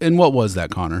 And what was that,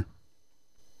 Connor?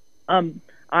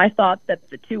 I thought that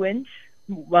the 2-inch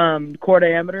core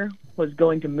diameter was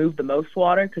going to move the most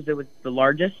water because it was the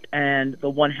largest, and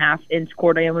the 1/2-inch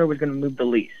core diameter was going to move the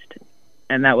least.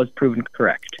 And that was proven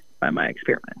correct by my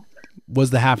experiment.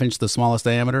 Was the 1/2 inch the smallest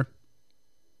diameter?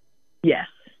 Yes.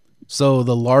 So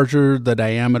the larger the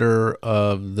diameter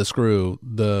of the screw,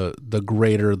 the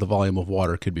greater the volume of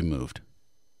water could be moved.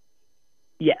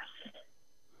 Yes.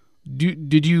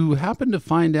 Did you happen to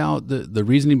find out the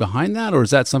reasoning behind that, or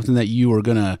is that something that you are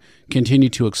going to continue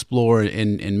to explore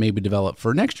and maybe develop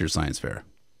for next year's science fair?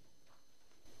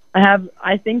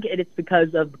 I think it's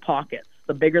because of the pockets.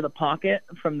 The bigger the pocket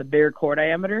from the bigger core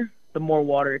diameter, the more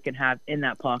water it can have in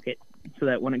that pocket, so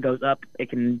that when it goes up, it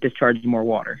can discharge more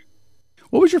water.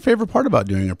 What was your favorite part about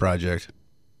doing a project?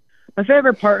 My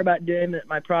favorite part about doing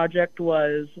my project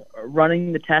was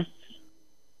running the tests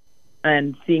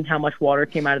and seeing how much water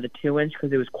came out of the 2-inch,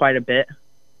 because it was quite a bit.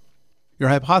 Your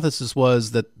hypothesis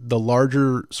was that the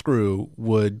larger screw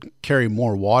would carry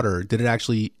more water. Did it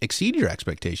actually exceed your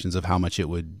expectations of how much it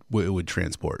would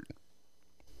transport?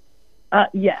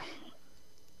 Yes.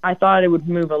 I thought it would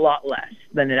move a lot less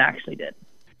than it actually did.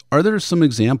 Are there some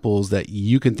examples that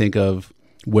you can think of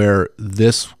where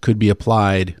this could be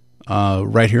applied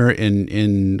right here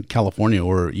in California,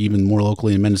 or even more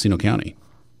locally in Mendocino County?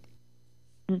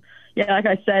 Yeah, like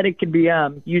I said, it could be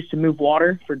used to move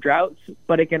water for droughts,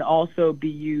 but it can also be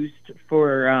used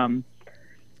for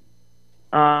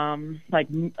like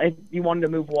if you wanted to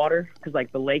move water, because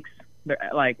like the lakes,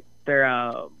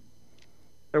 their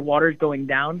water's going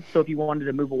down. So if you wanted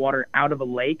to move water out of a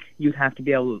lake, you'd have to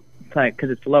be able to, because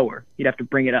it's lower, you'd have to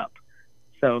bring it up.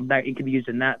 So that it could be used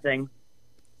in that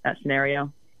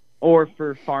scenario, or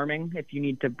for farming if you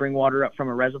need to bring water up from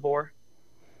a reservoir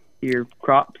to your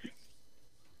crops.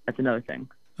 That's another thing.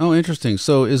 Oh, interesting.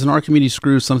 So is an Archimedes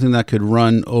screw something that could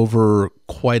run over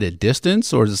quite a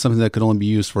distance, or is it something that could only be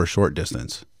used for a short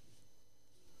distance?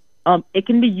 It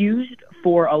can be used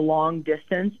for a long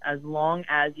distance as long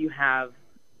as you have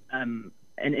an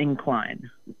incline.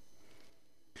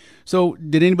 So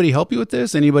did anybody help you with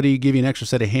this? Anybody give you an extra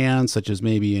set of hands, such as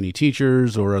maybe any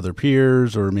teachers or other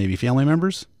peers or maybe family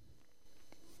members?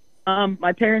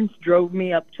 My parents drove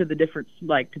me up to the different,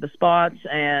 to the spots,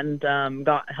 and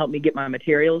helped me get my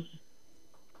materials.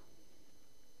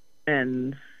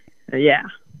 And yeah.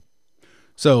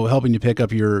 So helping you pick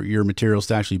up your materials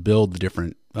to actually build the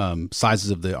different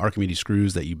sizes of the Archimedes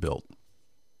screws that you built.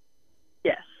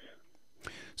 Yes.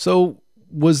 So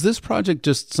was this project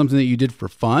just something that you did for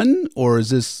fun, or is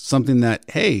this something that,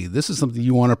 hey, this is something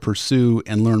you want to pursue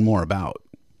and learn more about?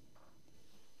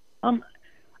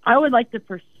 I would like to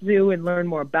pursue and learn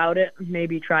more about it,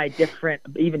 maybe try different,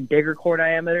 even bigger core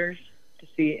diameters to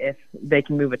see if they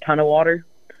can move a ton of water,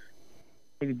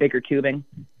 maybe bigger tubing.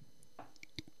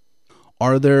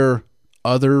 Are there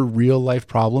other real-life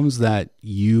problems that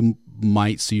you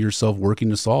might see yourself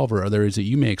working to solve, or others that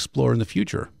you may explore in the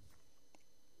future?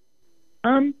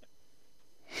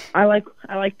 I like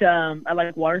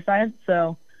water science,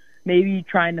 so maybe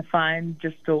trying to find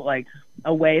just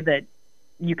a way that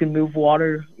you can move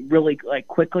water really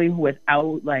quickly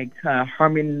without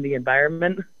harming the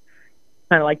environment.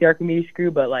 Kind of like the Archimedes screw,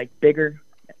 but bigger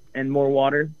and more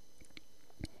water.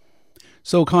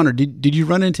 So Connor, did you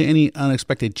run into any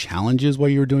unexpected challenges while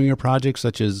you were doing your project,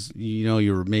 such as,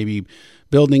 you were maybe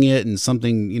building it and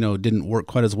something, didn't work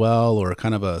quite as well, or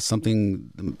kind of something,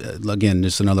 again,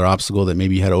 just another obstacle that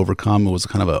maybe you had to overcome? It was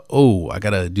kind of I got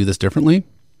to do this differently?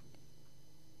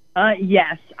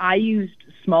 Yes, I used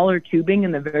smaller tubing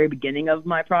in the very beginning of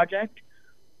my project,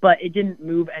 but it didn't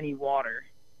move any water.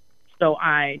 So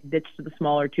I ditched the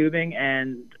smaller tubing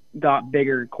and got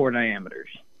bigger core diameters.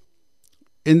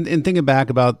 In thinking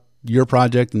back about your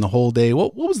project and the whole day,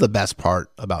 what was the best part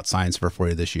about Science Fair for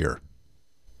you this year?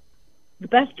 The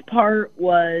best part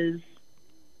was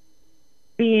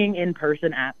being in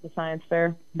person at the Science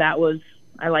Fair.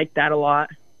 I liked that a lot.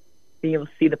 Being able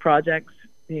to see the projects,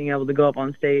 being able to go up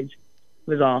on stage, it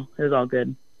was all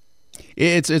good.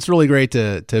 It's really great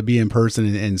to be in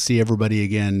person and see everybody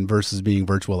again versus being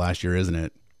virtual last year, isn't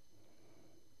it?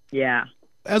 Yeah.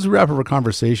 As we wrap up our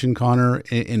conversation, Connor,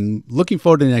 and looking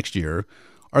forward to next year,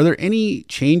 are there any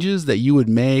changes that you would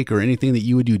make or anything that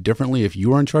you would do differently if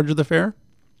you were in charge of the fair?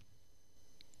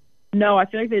 No, I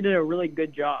feel like they did a really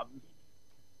good job.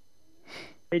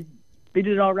 They did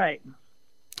it all right.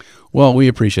 Well, we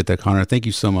appreciate that, Connor. Thank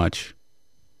you so much.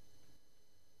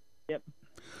 Yep.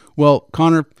 Well,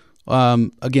 Connor,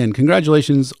 again,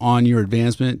 congratulations on your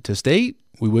advancement to state.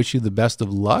 We wish you the best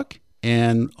of luck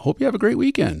and hope you have a great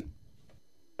weekend.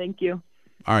 Thank you.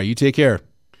 All right, you take care.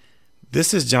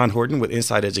 This is John Horton with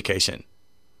Inside Education.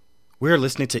 We are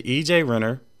listening to E.J.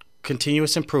 Renner,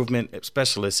 Continuous Improvement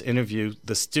Specialist, interview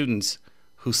the students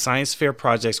whose science fair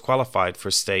projects qualified for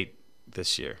state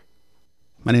this year.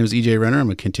 My name is E.J. Renner.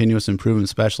 I'm a Continuous Improvement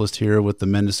Specialist here with the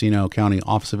Mendocino County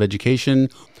Office of Education.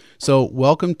 So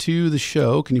welcome to the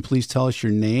show. Can you please tell us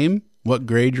your name, what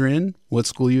grade you're in, what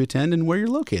school you attend, and where you're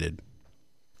located?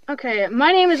 Okay,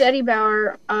 my name is Eddie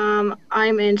Bauer.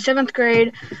 I'm in 7th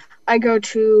grade. I go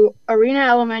to Arena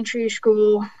Elementary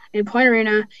School in Point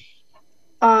Arena.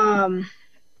 I'm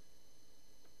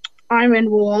in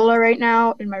Walla right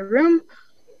now in my room.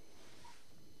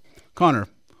 Connor,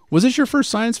 was this your first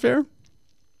science fair?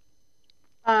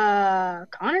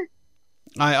 Connor?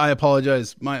 I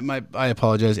apologize. I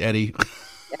apologize, Eddie.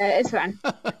 It's fine.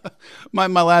 my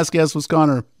last guess was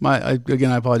Connor. I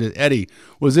apologize. Eddie,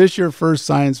 was this your first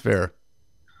science fair?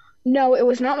 No, it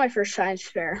was not my first science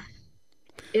fair.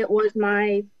 It was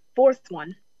my 4th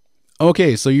one.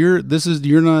 Okay, so you're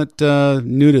not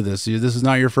new to this. This is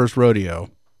not your first rodeo.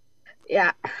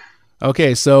 Yeah.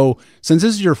 Okay, so since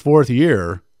this is your 4th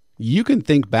year, you can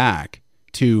think back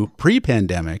to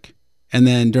pre-pandemic, and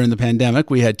then during the pandemic,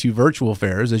 we had 2 virtual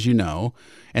fairs, as you know,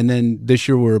 and then this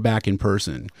year we're back in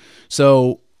person.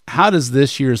 So how does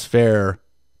this year's fair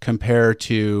compare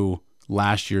to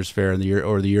last year's fair and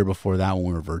the year before that when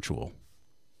we were virtual?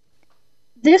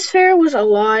 This fair was a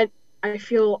lot. I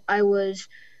feel I was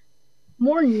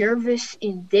more nervous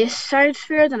in this science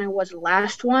fair than I was the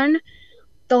last one.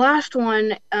 The last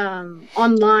one,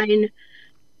 online,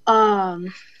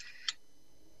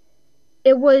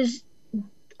 it was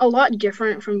a lot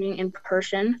different from being in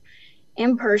person.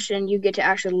 In person, you get to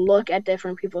actually look at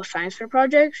different people's science fair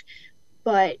projects,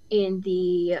 but in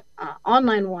the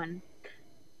online one,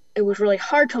 it was really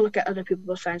hard to look at other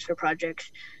people's science fair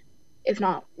projects, if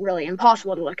not really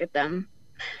impossible to look at them.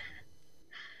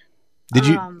 Did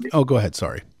you? Go ahead.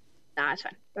 Sorry. Nah, it's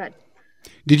fine. Go ahead.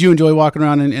 Did you enjoy walking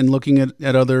around and looking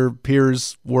at other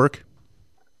peers' work?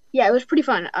 Yeah, it was pretty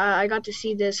fun. I got to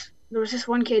see this. There was this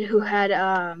one kid who had,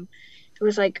 there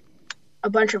was like a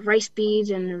bunch of rice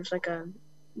beads, and there was like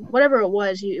whatever it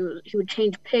was, he would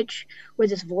change pitch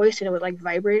with his voice, and it would like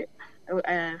vibrate.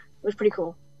 It was pretty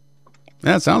cool.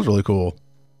 That sounds really cool.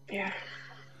 Yeah.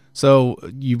 So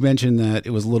you mentioned that it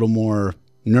was a little more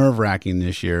nerve-wracking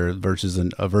this year versus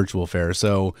a virtual fair.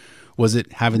 So was it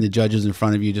having the judges in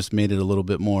front of you just made it a little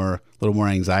more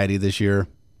anxiety this year?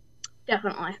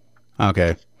 Definitely.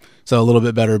 Okay. So a little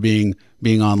bit better being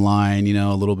online,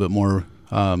 a little bit more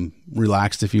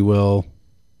relaxed, if you will.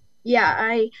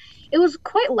 Yeah, it was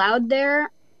quite loud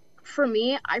there. For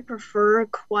me, I prefer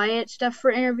quiet stuff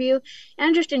for interview,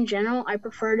 and just in general, I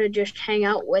prefer to just hang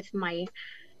out with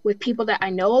people that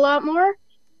I know a lot more,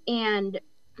 and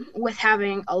with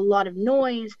having a lot of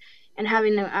noise and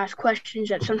having them ask questions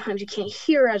that sometimes you can't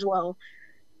hear as well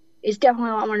is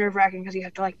definitely a lot more nerve-wracking because you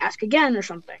have to like ask again or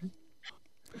something.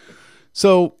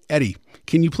 So, Eddie,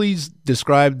 can you please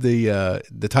describe the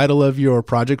title of your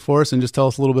project for us and just tell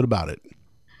us a little bit about it?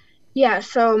 Yeah,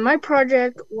 so my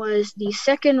project was the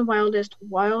second wildest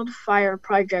wildfire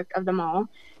project of them all,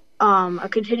 a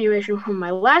continuation from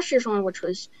my last year's one, which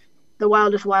was the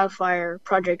wildest wildfire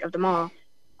project of them all.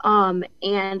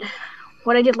 And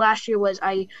what I did last year was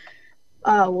I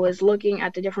was looking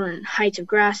at the different heights of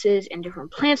grasses and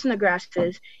different plants in the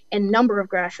grasses and number of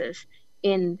grasses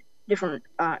in different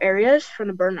areas from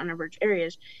the burned and unburned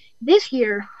areas. This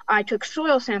year, I took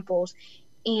soil samples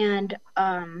and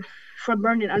from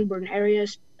burned and unburned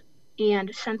areas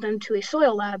and sent them to a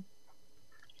soil lab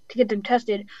to get them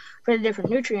tested for the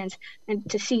different nutrients and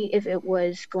to see if it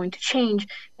was going to change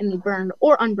in the burned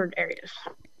or unburned areas.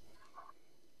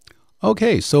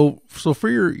 Okay, so for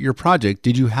your project,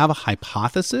 did you have a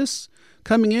hypothesis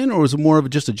coming in, or was it more of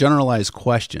just a generalized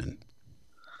question?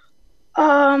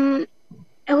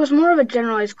 It was more of a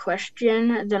generalized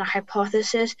question than a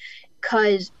hypothesis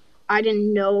because I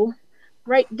didn't know.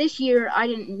 Right this year, I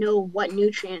didn't know what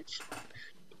nutrients,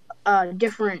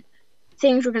 different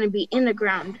things were going to be in the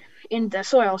ground, in the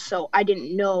soil, so I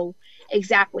didn't know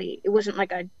exactly. It wasn't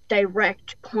like a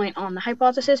direct point on the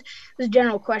hypothesis. It was a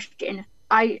general question.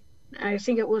 I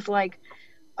think it was like,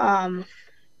 forgot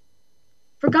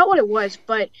what it was,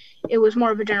 but it was more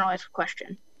of a generalized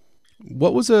question.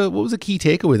 What was a key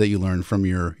takeaway that you learned from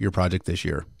your project this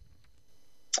year?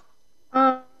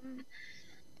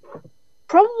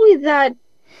 Probably that,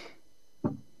 I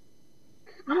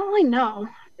don't really know.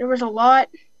 There was a lot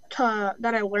that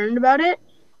I learned about it,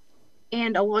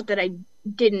 and a lot that I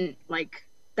didn't like,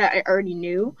 that I already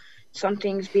knew. Some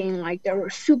things being like there were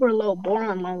super low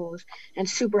boron levels and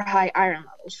super high iron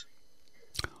levels.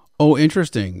 Oh,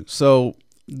 interesting. So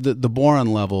the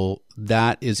boron level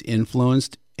that is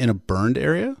influenced in a burned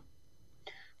area?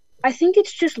 I think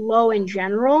it's just low in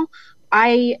general.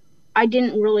 I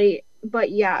didn't really,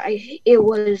 but yeah, it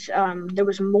was there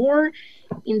was more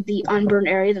in the unburned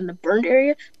area than the burned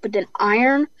area. But then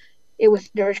iron, there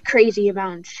was crazy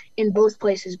amounts in both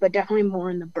places, but definitely more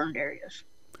in the burned areas.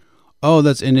 Oh,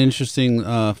 that's an interesting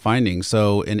finding.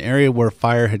 So, an area where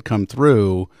fire had come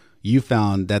through, you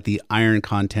found that the iron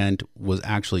content was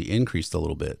actually increased a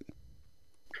little bit.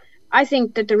 I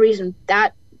think that the reason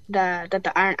that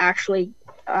the iron actually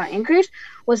increased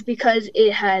was because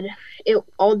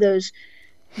all those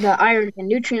the iron and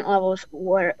nutrient levels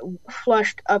were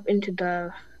flushed up into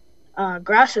the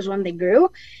grasses when they grew,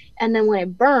 and then when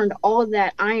it burned, all of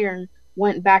that iron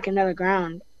went back into the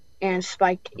ground and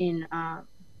spiked in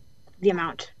the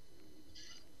amount.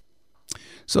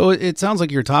 So it sounds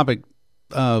like your topic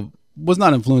was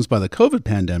not influenced by the COVID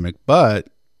pandemic, but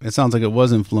it sounds like it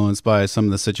was influenced by some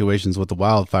of the situations with the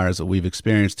wildfires that we've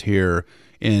experienced here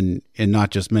in not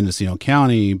just Mendocino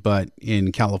County, but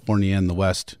in California and the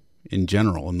West in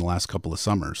general in the last couple of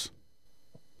summers.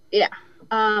 Yeah.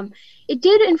 It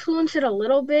did influence it a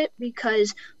little bit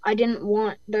because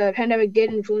the pandemic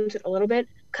did influence it a little bit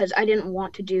because I didn't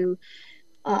want to do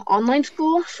online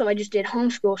school, so I just did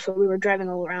homeschool. So we were driving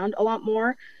all around a lot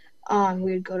more.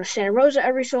 We would go to Santa Rosa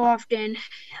every so often,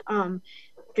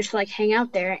 just like hang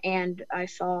out there. And I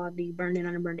saw the burned and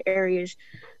unburned areas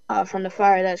from the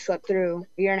fire that swept through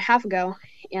a year and a half ago,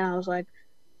 and I was like,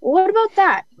 well, what about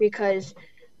that? Because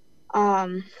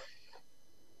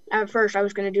at first I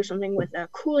was going to do something with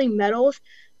cooling metals,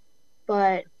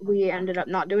 but we ended up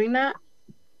not doing that.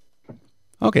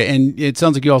 Okay, and it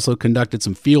sounds like you also conducted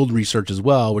some field research as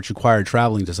well, which required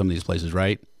traveling to some of these places,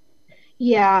 right?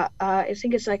 Yeah, I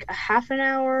think it's like a half an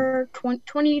hour,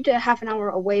 20 to half an hour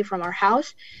away from our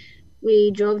house.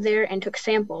 We drove there and took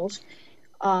samples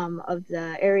of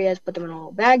the areas, put them in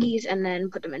little baggies, and then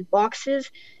put them in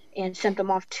boxes and sent them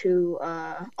off to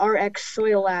RX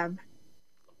Soil Lab.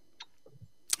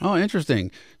 Oh,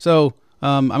 interesting. So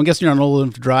I'm guessing you're not old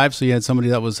enough to drive, so you had somebody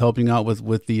that was helping out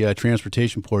with the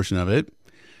transportation portion of it.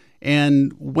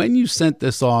 And when you sent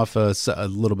this off, a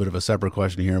little bit of a separate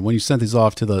question here. When you sent these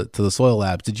off to the soil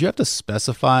labs, did you have to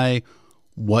specify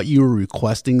what you were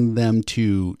requesting them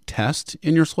to test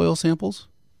in your soil samples?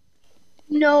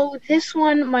 No, this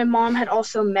one my mom had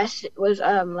also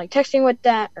like texting with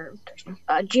that or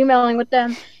Gmailing with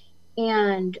them,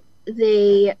 and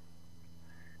they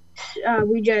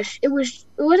it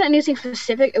wasn't anything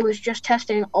specific. It was just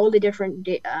testing all the different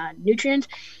nutrients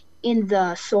in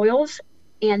the soils,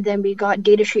 and then we got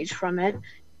data sheets from it,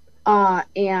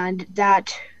 and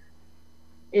that's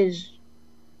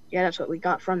what we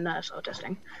got from the soil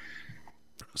testing.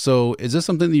 So is this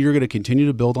something that you're going to continue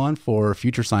to build on for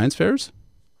future science fairs?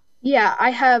 Yeah,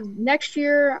 next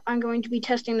year I'm going to be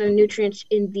testing the nutrients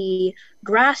in the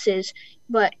grasses,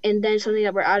 and then something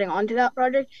that we're adding onto that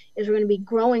project is we're going to be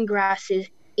growing grasses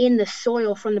in the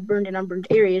soil from the burned and unburned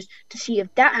areas to see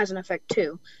if that has an effect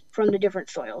too from the different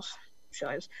soils,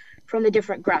 from the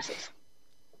different grasses.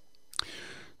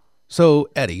 So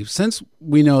Eddie, since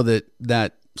we know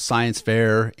that science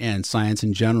fair and science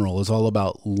in general is all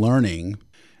about learning,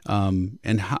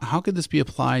 and how could this be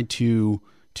applied to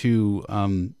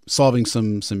solving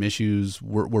some issues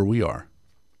where we are?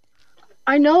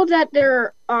 I know that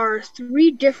there are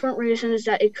 3 different reasons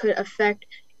that it could affect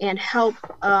and help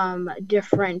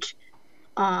different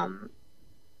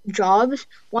jobs.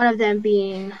 One of them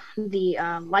being the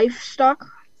livestock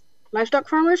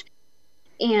farmers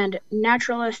and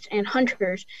naturalists and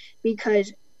hunters,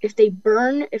 because if they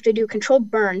do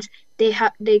controlled burns,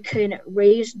 they can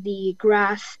raise the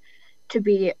grass to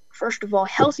be, first of all,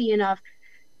 healthy enough,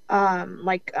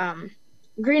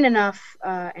 green enough,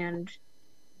 and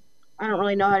I don't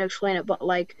really know how to explain it, but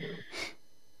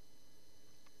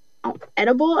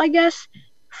edible, I guess,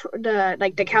 for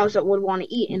the cows that would want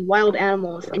to eat, and wild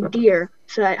animals and deer,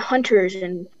 so that hunters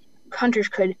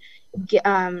could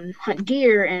hunt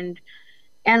deer and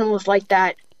animals like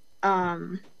that,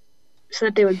 so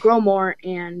that they would grow more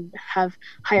and have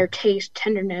higher taste,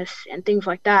 tenderness, and things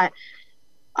like that.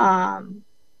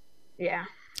 Yeah.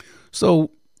 So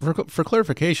for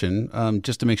clarification,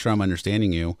 just to make sure I'm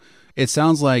understanding you, it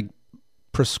sounds like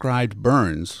prescribed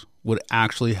burns would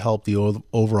actually help the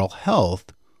overall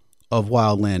health of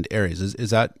wildland areas.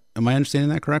 Am I understanding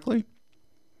that correctly?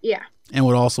 Yeah. And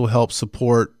would also help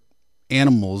support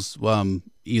animals,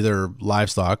 either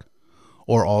livestock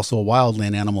or also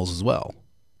wildland animals as well.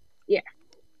 Yeah.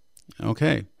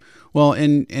 Okay. Well,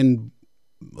 and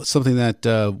something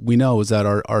that we know is that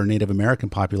our Native American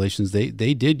populations,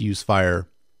 they did use fire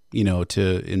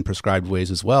in prescribed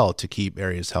ways as well to keep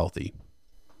areas healthy.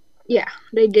 Yeah,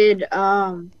 they did.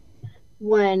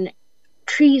 When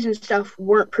trees and stuff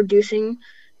weren't producing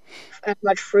as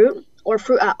much fruit or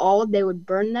fruit at all, they would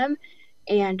burn them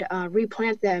and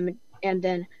replant them. And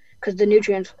then, because the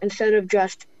nutrients, instead of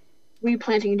just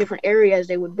replanting in different areas,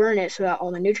 they would burn it so that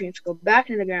all the nutrients go back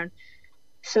into the ground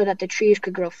so that the trees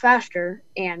could grow faster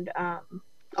and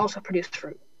also produce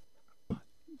fruit.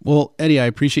 Well, Eddie, I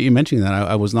appreciate you mentioning that.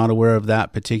 I was not aware of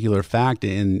that particular fact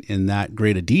in that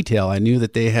great a detail. I knew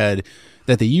that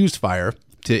they used fire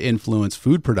to influence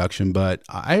food production, but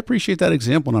I appreciate that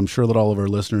example, and I'm sure that all of our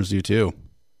listeners do too.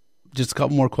 Just a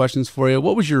couple more questions for you.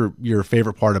 What was your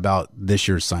favorite part about this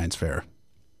year's science fair?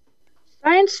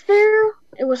 Science fair,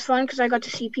 it was fun because I got to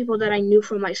see people that I knew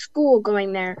from my school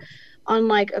going there,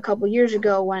 unlike a couple years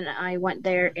ago when I went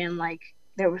there and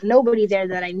there was nobody there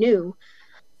that I knew.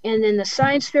 And then the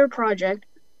science fair project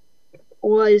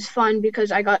was fun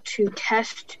because I got to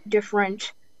test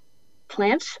different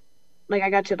plants. I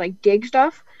got to dig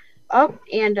stuff up,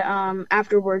 and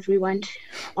afterwards we went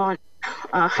on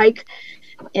a hike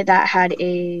that had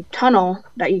a tunnel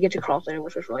that you get to crawl through,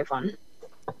 which was really fun.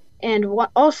 And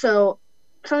also,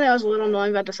 something that was a little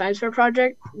annoying about the science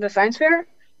fair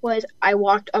was I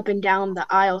walked up and down the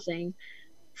aisle thing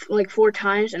 4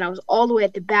 times, and I was all the way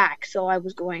at the back, so I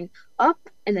was going up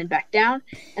and then back down,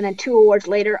 and then 2 awards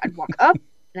later I'd walk up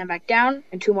and then back down,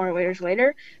 and 2 more awards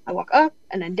later I'd walk up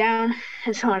and then down,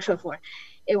 and so on and so forth.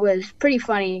 It was pretty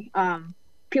funny.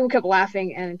 People kept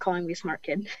laughing and calling me a smart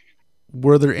kid.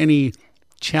 Were there any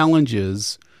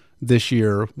challenges this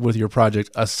year with your project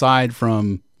aside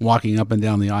from walking up and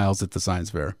down the aisles at the science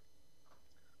fair?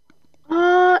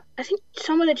 I think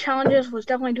some of the challenges was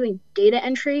definitely doing data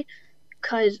entry,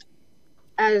 because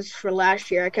as for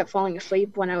last year, I kept falling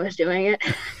asleep when I was doing it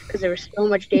because there was so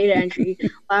much data entry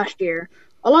last year.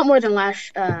 A lot more than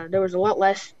there was a lot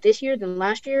less this year than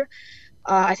last year.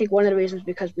 I think one of the reasons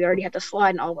because we already had the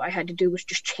slide and all I had to do was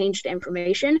just change the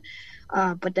information.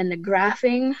 But then the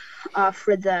graphing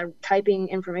for the typing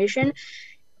information,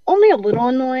 only a little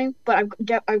annoying, but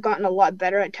I've gotten a lot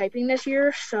better at typing this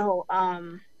year. So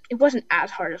it wasn't as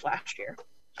hard as last year.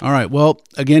 All right. Well,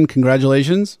 again,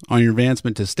 congratulations on your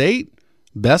advancement to state.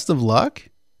 Best of luck.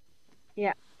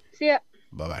 Yeah. See ya.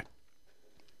 Bye-bye.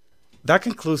 That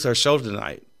concludes our show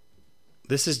tonight.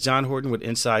 This is John Horton with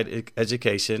Inside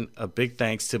Education. A big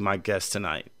thanks to my guest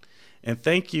tonight. And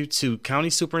thank you to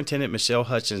County Superintendent Michelle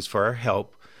Hutchins for her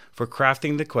help for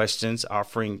crafting the questions,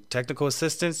 offering technical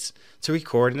assistance to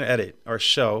record and edit our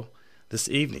show this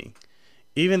evening.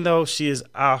 Even though she is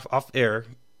off air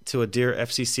to a dear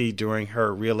FCC during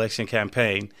her re-election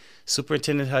campaign,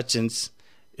 Superintendent Hutchins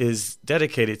is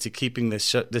dedicated to keeping this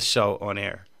show on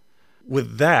air.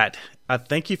 With that, I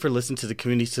thank you for listening to the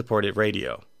community-supported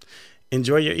radio.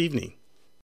 Enjoy your evening.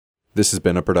 This has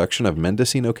been a production of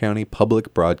Mendocino County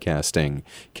Public Broadcasting,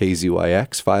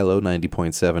 KZYX Philo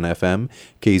 90.7 FM,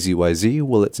 KZYZ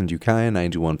Willits and Ukiah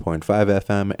 91.5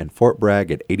 FM, and Fort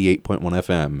Bragg at 88.1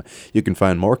 FM. You can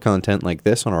find more content like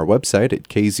this on our website at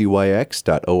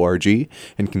kzyx.org,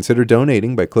 and consider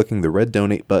donating by clicking the red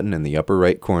donate button in the upper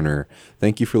right corner.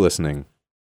 Thank you for listening.